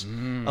grass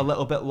a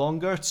little bit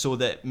longer, so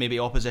that maybe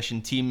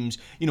opposition teams,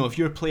 if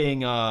you're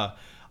playing a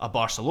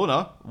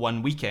Barcelona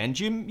one weekend,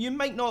 you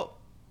might not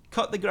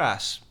cut the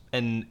grass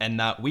in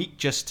that week,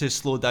 just to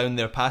slow down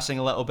their passing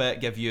a little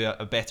bit, give you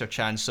a better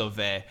chance of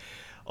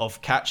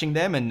catching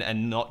them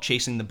and not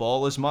chasing the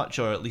ball as much,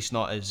 or at least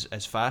not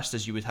as fast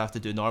as you would have to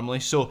do normally.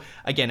 So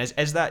again,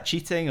 is that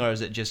cheating, or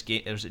is it just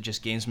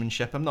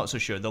gamesmanship? I'm not so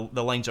sure.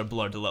 The lines are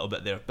blurred a little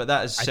bit there, but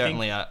that is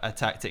certainly a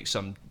tactic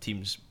some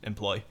teams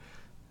employ.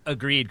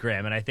 Agreed,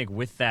 Graham. And I think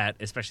with that,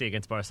 especially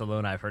against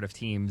Barcelona, I've heard of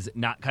teams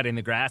not cutting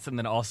the grass, and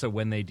then also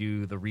when they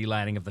do the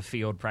relining of the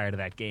field prior to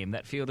that game,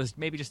 that field is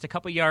maybe just a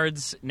couple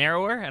yards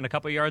narrower and a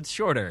couple yards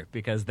shorter,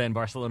 because then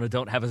Barcelona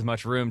don't have as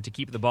much room to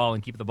keep the ball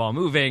and keep the ball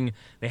moving.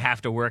 They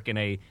have to work in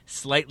a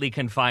slightly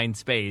confined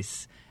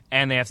space,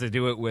 and they have to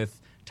do it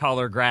with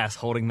taller grass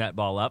holding that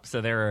ball up.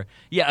 So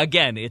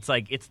again, it's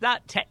like, it's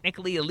not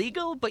technically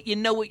illegal, but you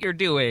know what you're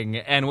doing,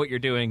 and what you're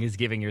doing is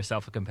giving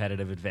yourself a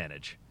competitive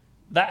advantage.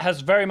 that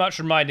has very much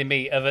reminded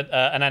me of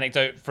an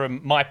anecdote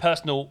from my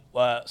personal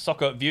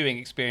soccer viewing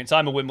experience.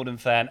 I'm a Wimbledon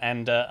fan,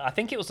 and I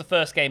think it was the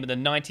first game of the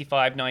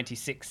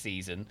 95-96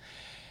 season.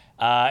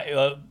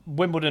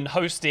 Wimbledon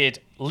hosted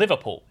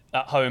Liverpool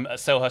at home at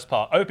Selhurst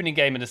Park, opening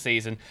game of the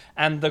season,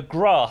 and the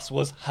grass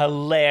was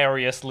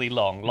hilariously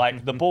long.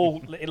 Like the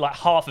ball, like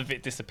half of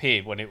it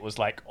disappeared when it was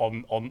like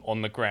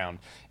on the ground.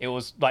 It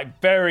was like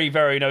very,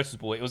 very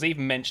noticeable. It was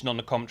even mentioned on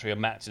the commentary of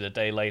Match of the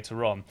Day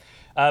later on.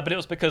 But it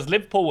was because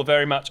Liverpool were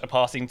very much a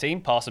passing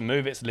team, pass and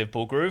move, it's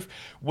Liverpool groove.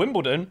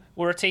 Wimbledon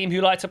were a team who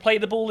liked to play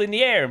the ball in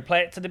the air and play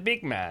it to the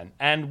big man.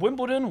 And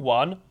Wimbledon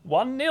won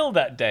 1-0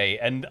 that day.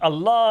 And a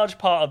large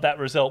part of that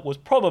result was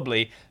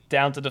probably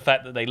down to the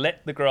fact that they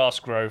let the grass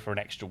grow for an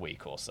extra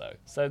week or so.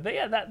 So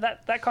yeah,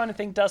 that kind of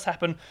thing does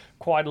happen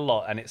quite a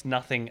lot, and it's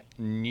nothing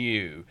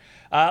new.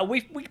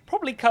 We've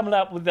probably come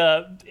up with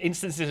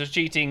instances of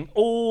cheating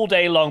all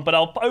day long, but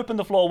I'll open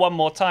the floor one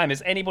more time.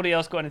 Has anybody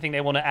else got anything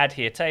they want to add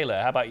here?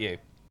 Taylor, how about you?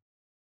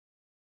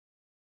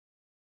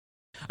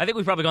 I think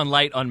we've probably gone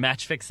light on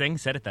match fixing,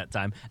 said it that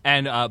time,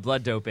 and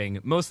blood doping,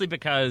 mostly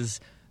because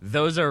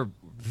those are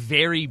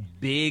very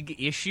big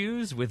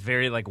issues with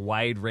very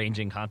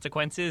wide-ranging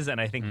consequences,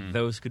 and I think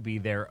those could be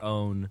their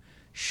own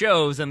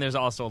shows. And there's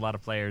also a lot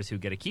of players who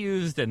get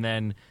accused, and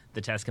then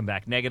the tests come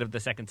back negative the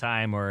second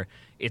time, or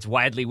it's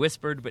widely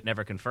whispered but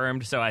never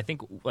confirmed. So I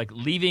think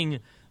leaving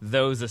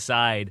those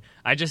aside,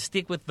 I just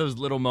stick with those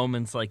little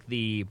moments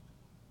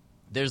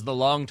there's the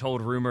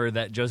long-told rumor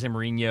that Jose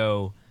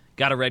Mourinho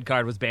got a red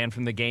card, was banned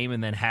from the game,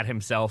 and then had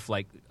himself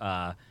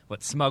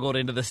smuggled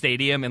into the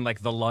stadium in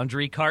the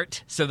laundry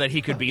cart so that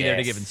he could be there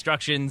to give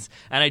instructions.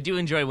 And I do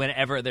enjoy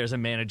whenever there's a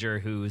manager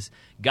who's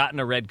gotten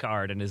a red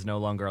card and is no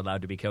longer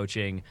allowed to be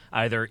coaching,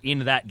 either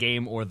in that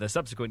game or the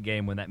subsequent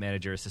game when that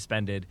manager is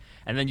suspended.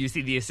 And then you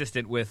see the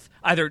assistant with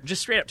either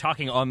just straight up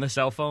talking on the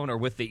cell phone or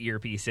with the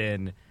earpiece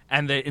in,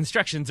 and the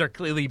instructions are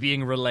clearly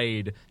being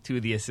relayed to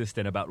the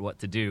assistant about what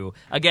to do.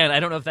 Again, I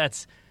don't know if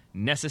that's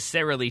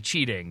necessarily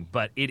cheating,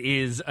 but it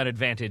is an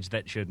advantage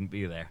that shouldn't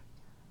be there.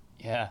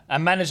 Yeah,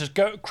 and managers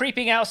go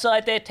creeping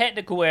outside their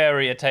technical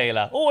area,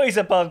 Taylor. Always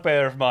a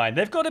bugbear of mine.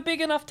 They've got a big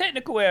enough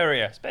technical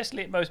area,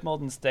 especially at most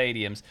modern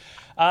stadiums.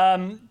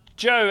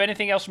 Joe,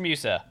 anything else from you,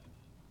 sir?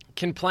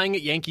 Can playing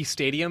at Yankee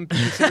Stadium be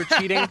considered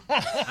cheating?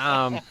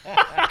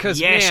 Yes,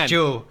 man,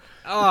 Joe.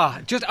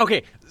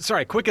 Okay,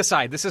 sorry, quick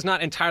aside. This is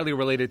not entirely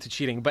related to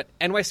cheating, but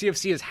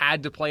NYCFC has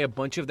had to play a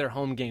bunch of their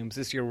home games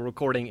this year. We're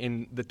recording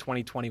in the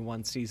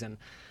 2021 season.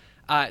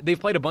 They've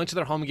played a bunch of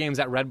their home games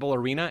at Red Bull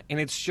Arena, and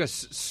it's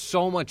just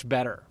so much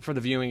better for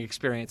the viewing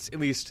experience, at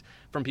least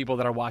from people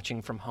that are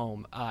watching from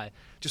home.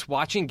 Just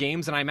watching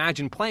games, and I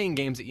imagine playing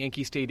games at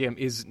Yankee Stadium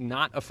is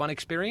not a fun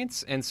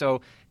experience, and so,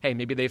 hey,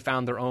 maybe they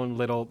found their own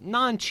little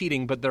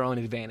non-cheating, but their own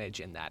advantage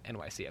in that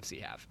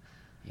NYCFC have.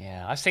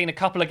 Yeah, I've seen a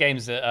couple of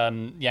games at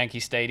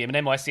Yankee Stadium,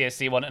 an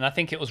NYCFC one, and I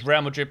think it was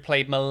Real Madrid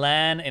played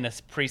Milan in a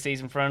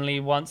pre-season friendly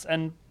once,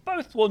 and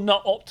both were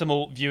not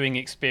optimal viewing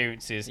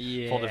experiences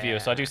for the viewer.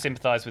 So I do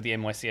sympathise with the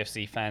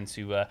NYCFC fans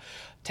who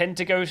tend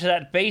to go to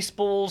that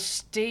baseball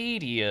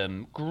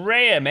stadium.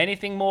 Graham,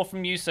 anything more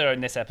from you, sir,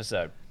 in this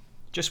episode?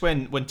 Just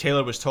when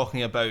Taylor was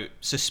talking about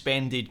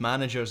suspended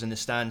managers in the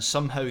stands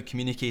somehow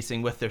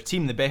communicating with their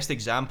team, the best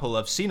example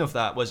I've seen of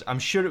that was, I'm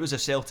sure it was a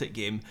Celtic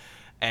game,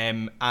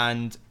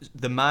 and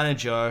the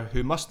manager,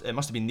 it must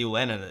have been Neil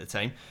Lennon at the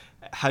time,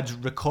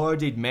 had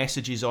recorded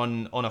messages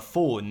on a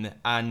phone,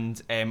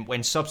 and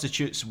when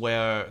substitutes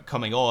were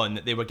coming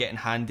on, they were getting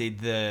handed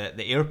the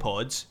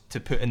AirPods to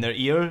put in their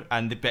ear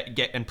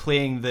and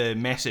playing the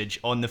message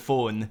on the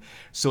phone,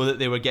 so that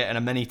they were getting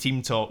a mini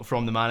team talk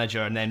from the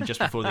manager, and then just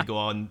before they go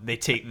on, they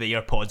take the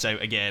AirPods out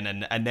again,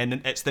 and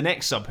then it's the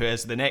next sub who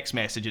has the next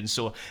message, and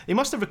so they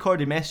must have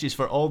recorded messages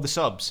for all the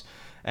subs.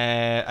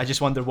 I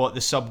just wonder what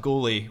the sub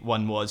goalie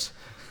one was.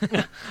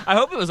 I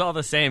hope it was all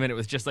the same, and it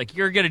was just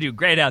you're gonna do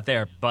great out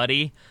there,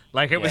 buddy.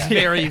 It was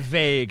very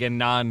vague and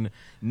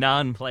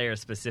non-player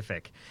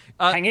specific.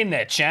 Hang in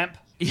there, champ.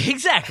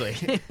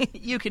 Exactly.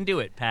 You can do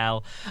it,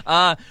 pal.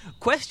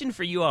 Question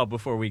for you all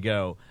before we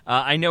go.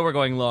 I know we're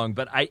going long,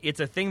 but it's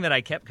a thing that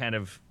I kept kind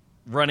of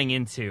running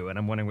into, and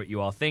I'm wondering what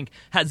you all think.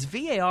 Has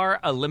VAR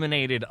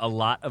eliminated a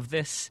lot of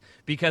this?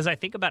 Because I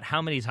think about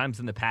how many times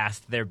in the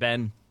past there have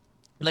been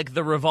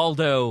the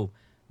Rivaldo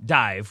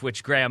dive,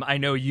 which, Graham, I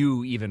know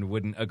you even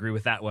wouldn't agree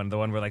with that one. The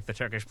one where the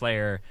Turkish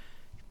player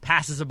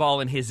passes a ball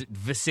in his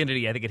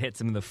vicinity. I think it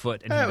hits him in the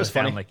foot, and he goes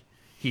down like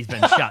he's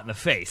been shot in the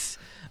face.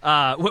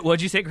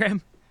 What'd you say,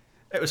 Graham?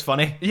 It was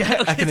funny. Yeah,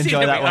 okay, I can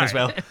enjoy that one as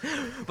well.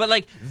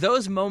 But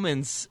those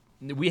moments,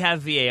 we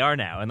have VAR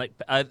now, and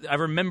I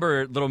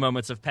remember little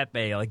moments of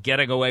Pepe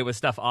getting away with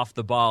stuff off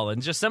the ball,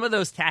 and just some of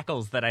those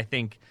tackles that I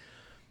think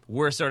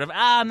we're sort of,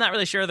 I'm not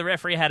really sure the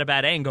referee had a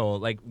bad angle.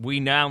 Like,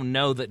 we now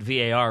know that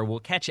VAR will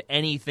catch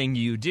anything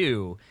you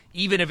do,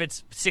 even if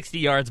it's 60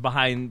 yards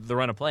behind the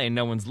run of play and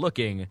no one's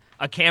looking.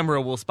 A camera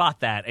will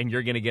spot that, and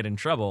you're going to get in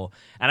trouble.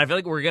 And I feel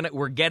like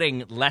we're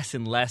getting less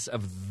and less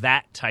of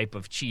that type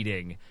of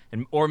cheating,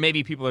 or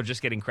maybe people are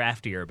just getting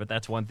craftier. But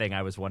that's one thing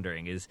I was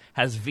wondering: is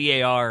has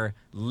VAR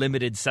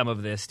limited some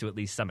of this to at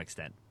least some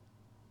extent?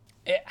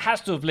 It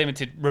has to have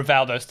limited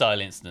Rivaldo-style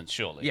incidents,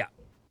 surely. Yeah.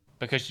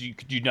 Because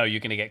you know you're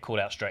going to get called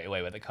out straight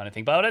away with that kind of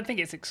thing. But I don't think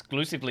it's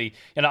exclusively,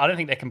 I don't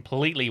think they're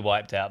completely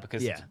wiped out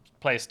because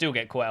players still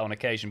get caught out on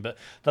occasion. But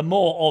the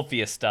more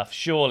obvious stuff,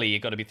 surely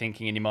you've got to be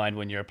thinking in your mind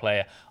when you're a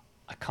player,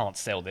 I can't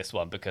sell this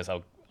one because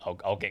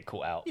I'll get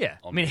caught out. Yeah,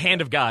 I mean,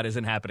 hand of God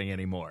isn't happening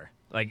anymore.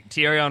 Like,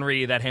 Thierry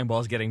Henry, that handball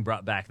is getting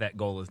brought back, that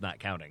goal is not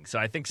counting. So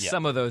I think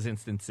some of those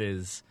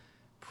instances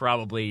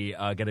probably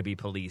going to be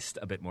policed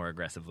a bit more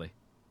aggressively.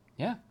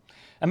 Yeah.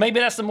 And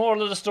maybe that's the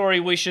moral of the story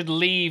we should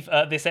leave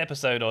this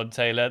episode on,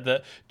 Taylor,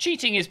 that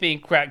cheating is being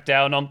cracked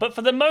down on. But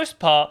for the most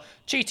part,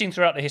 cheating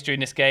throughout the history in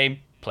this game,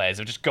 players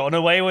have just gotten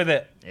away with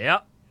it.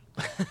 Yep.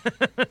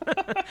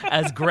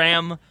 As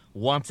Graham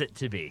wants it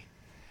to be.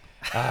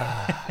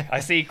 I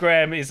see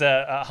Graham is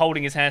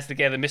holding his hands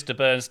together, Mr.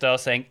 Burns style,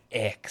 saying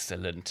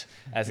excellent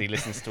as he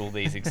listens to all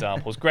these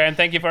examples. Graham,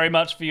 thank you very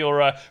much for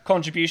your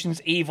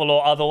contributions, evil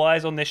or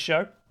otherwise, on this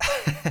show.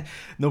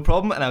 No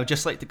problem, and I would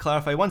just like to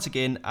clarify once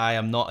again, I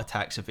am not a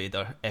tax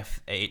evader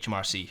if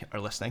HMRC are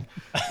listening.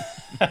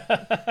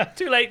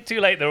 Too late,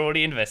 they're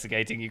already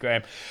investigating you,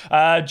 Graham.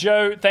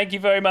 Joe, thank you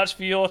very much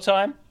for your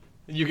time.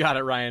 You got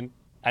it, Ryan.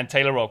 And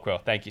Taylor Rockwell,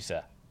 thank you,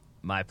 sir.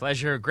 My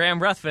pleasure. Graham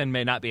Ruthven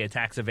may not be a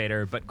tax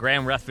evader, but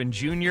Graham Ruthven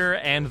Jr.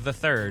 and the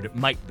third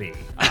might be.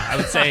 I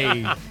would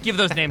say give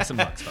those names some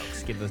looks,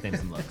 folks. Give those names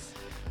some looks.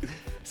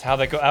 It's how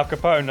they got Al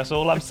Capone, that's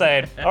all I'm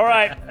saying. All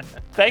right.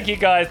 Thank you,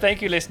 guys.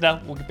 Thank you,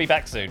 listener. We'll be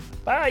back soon.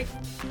 Bye.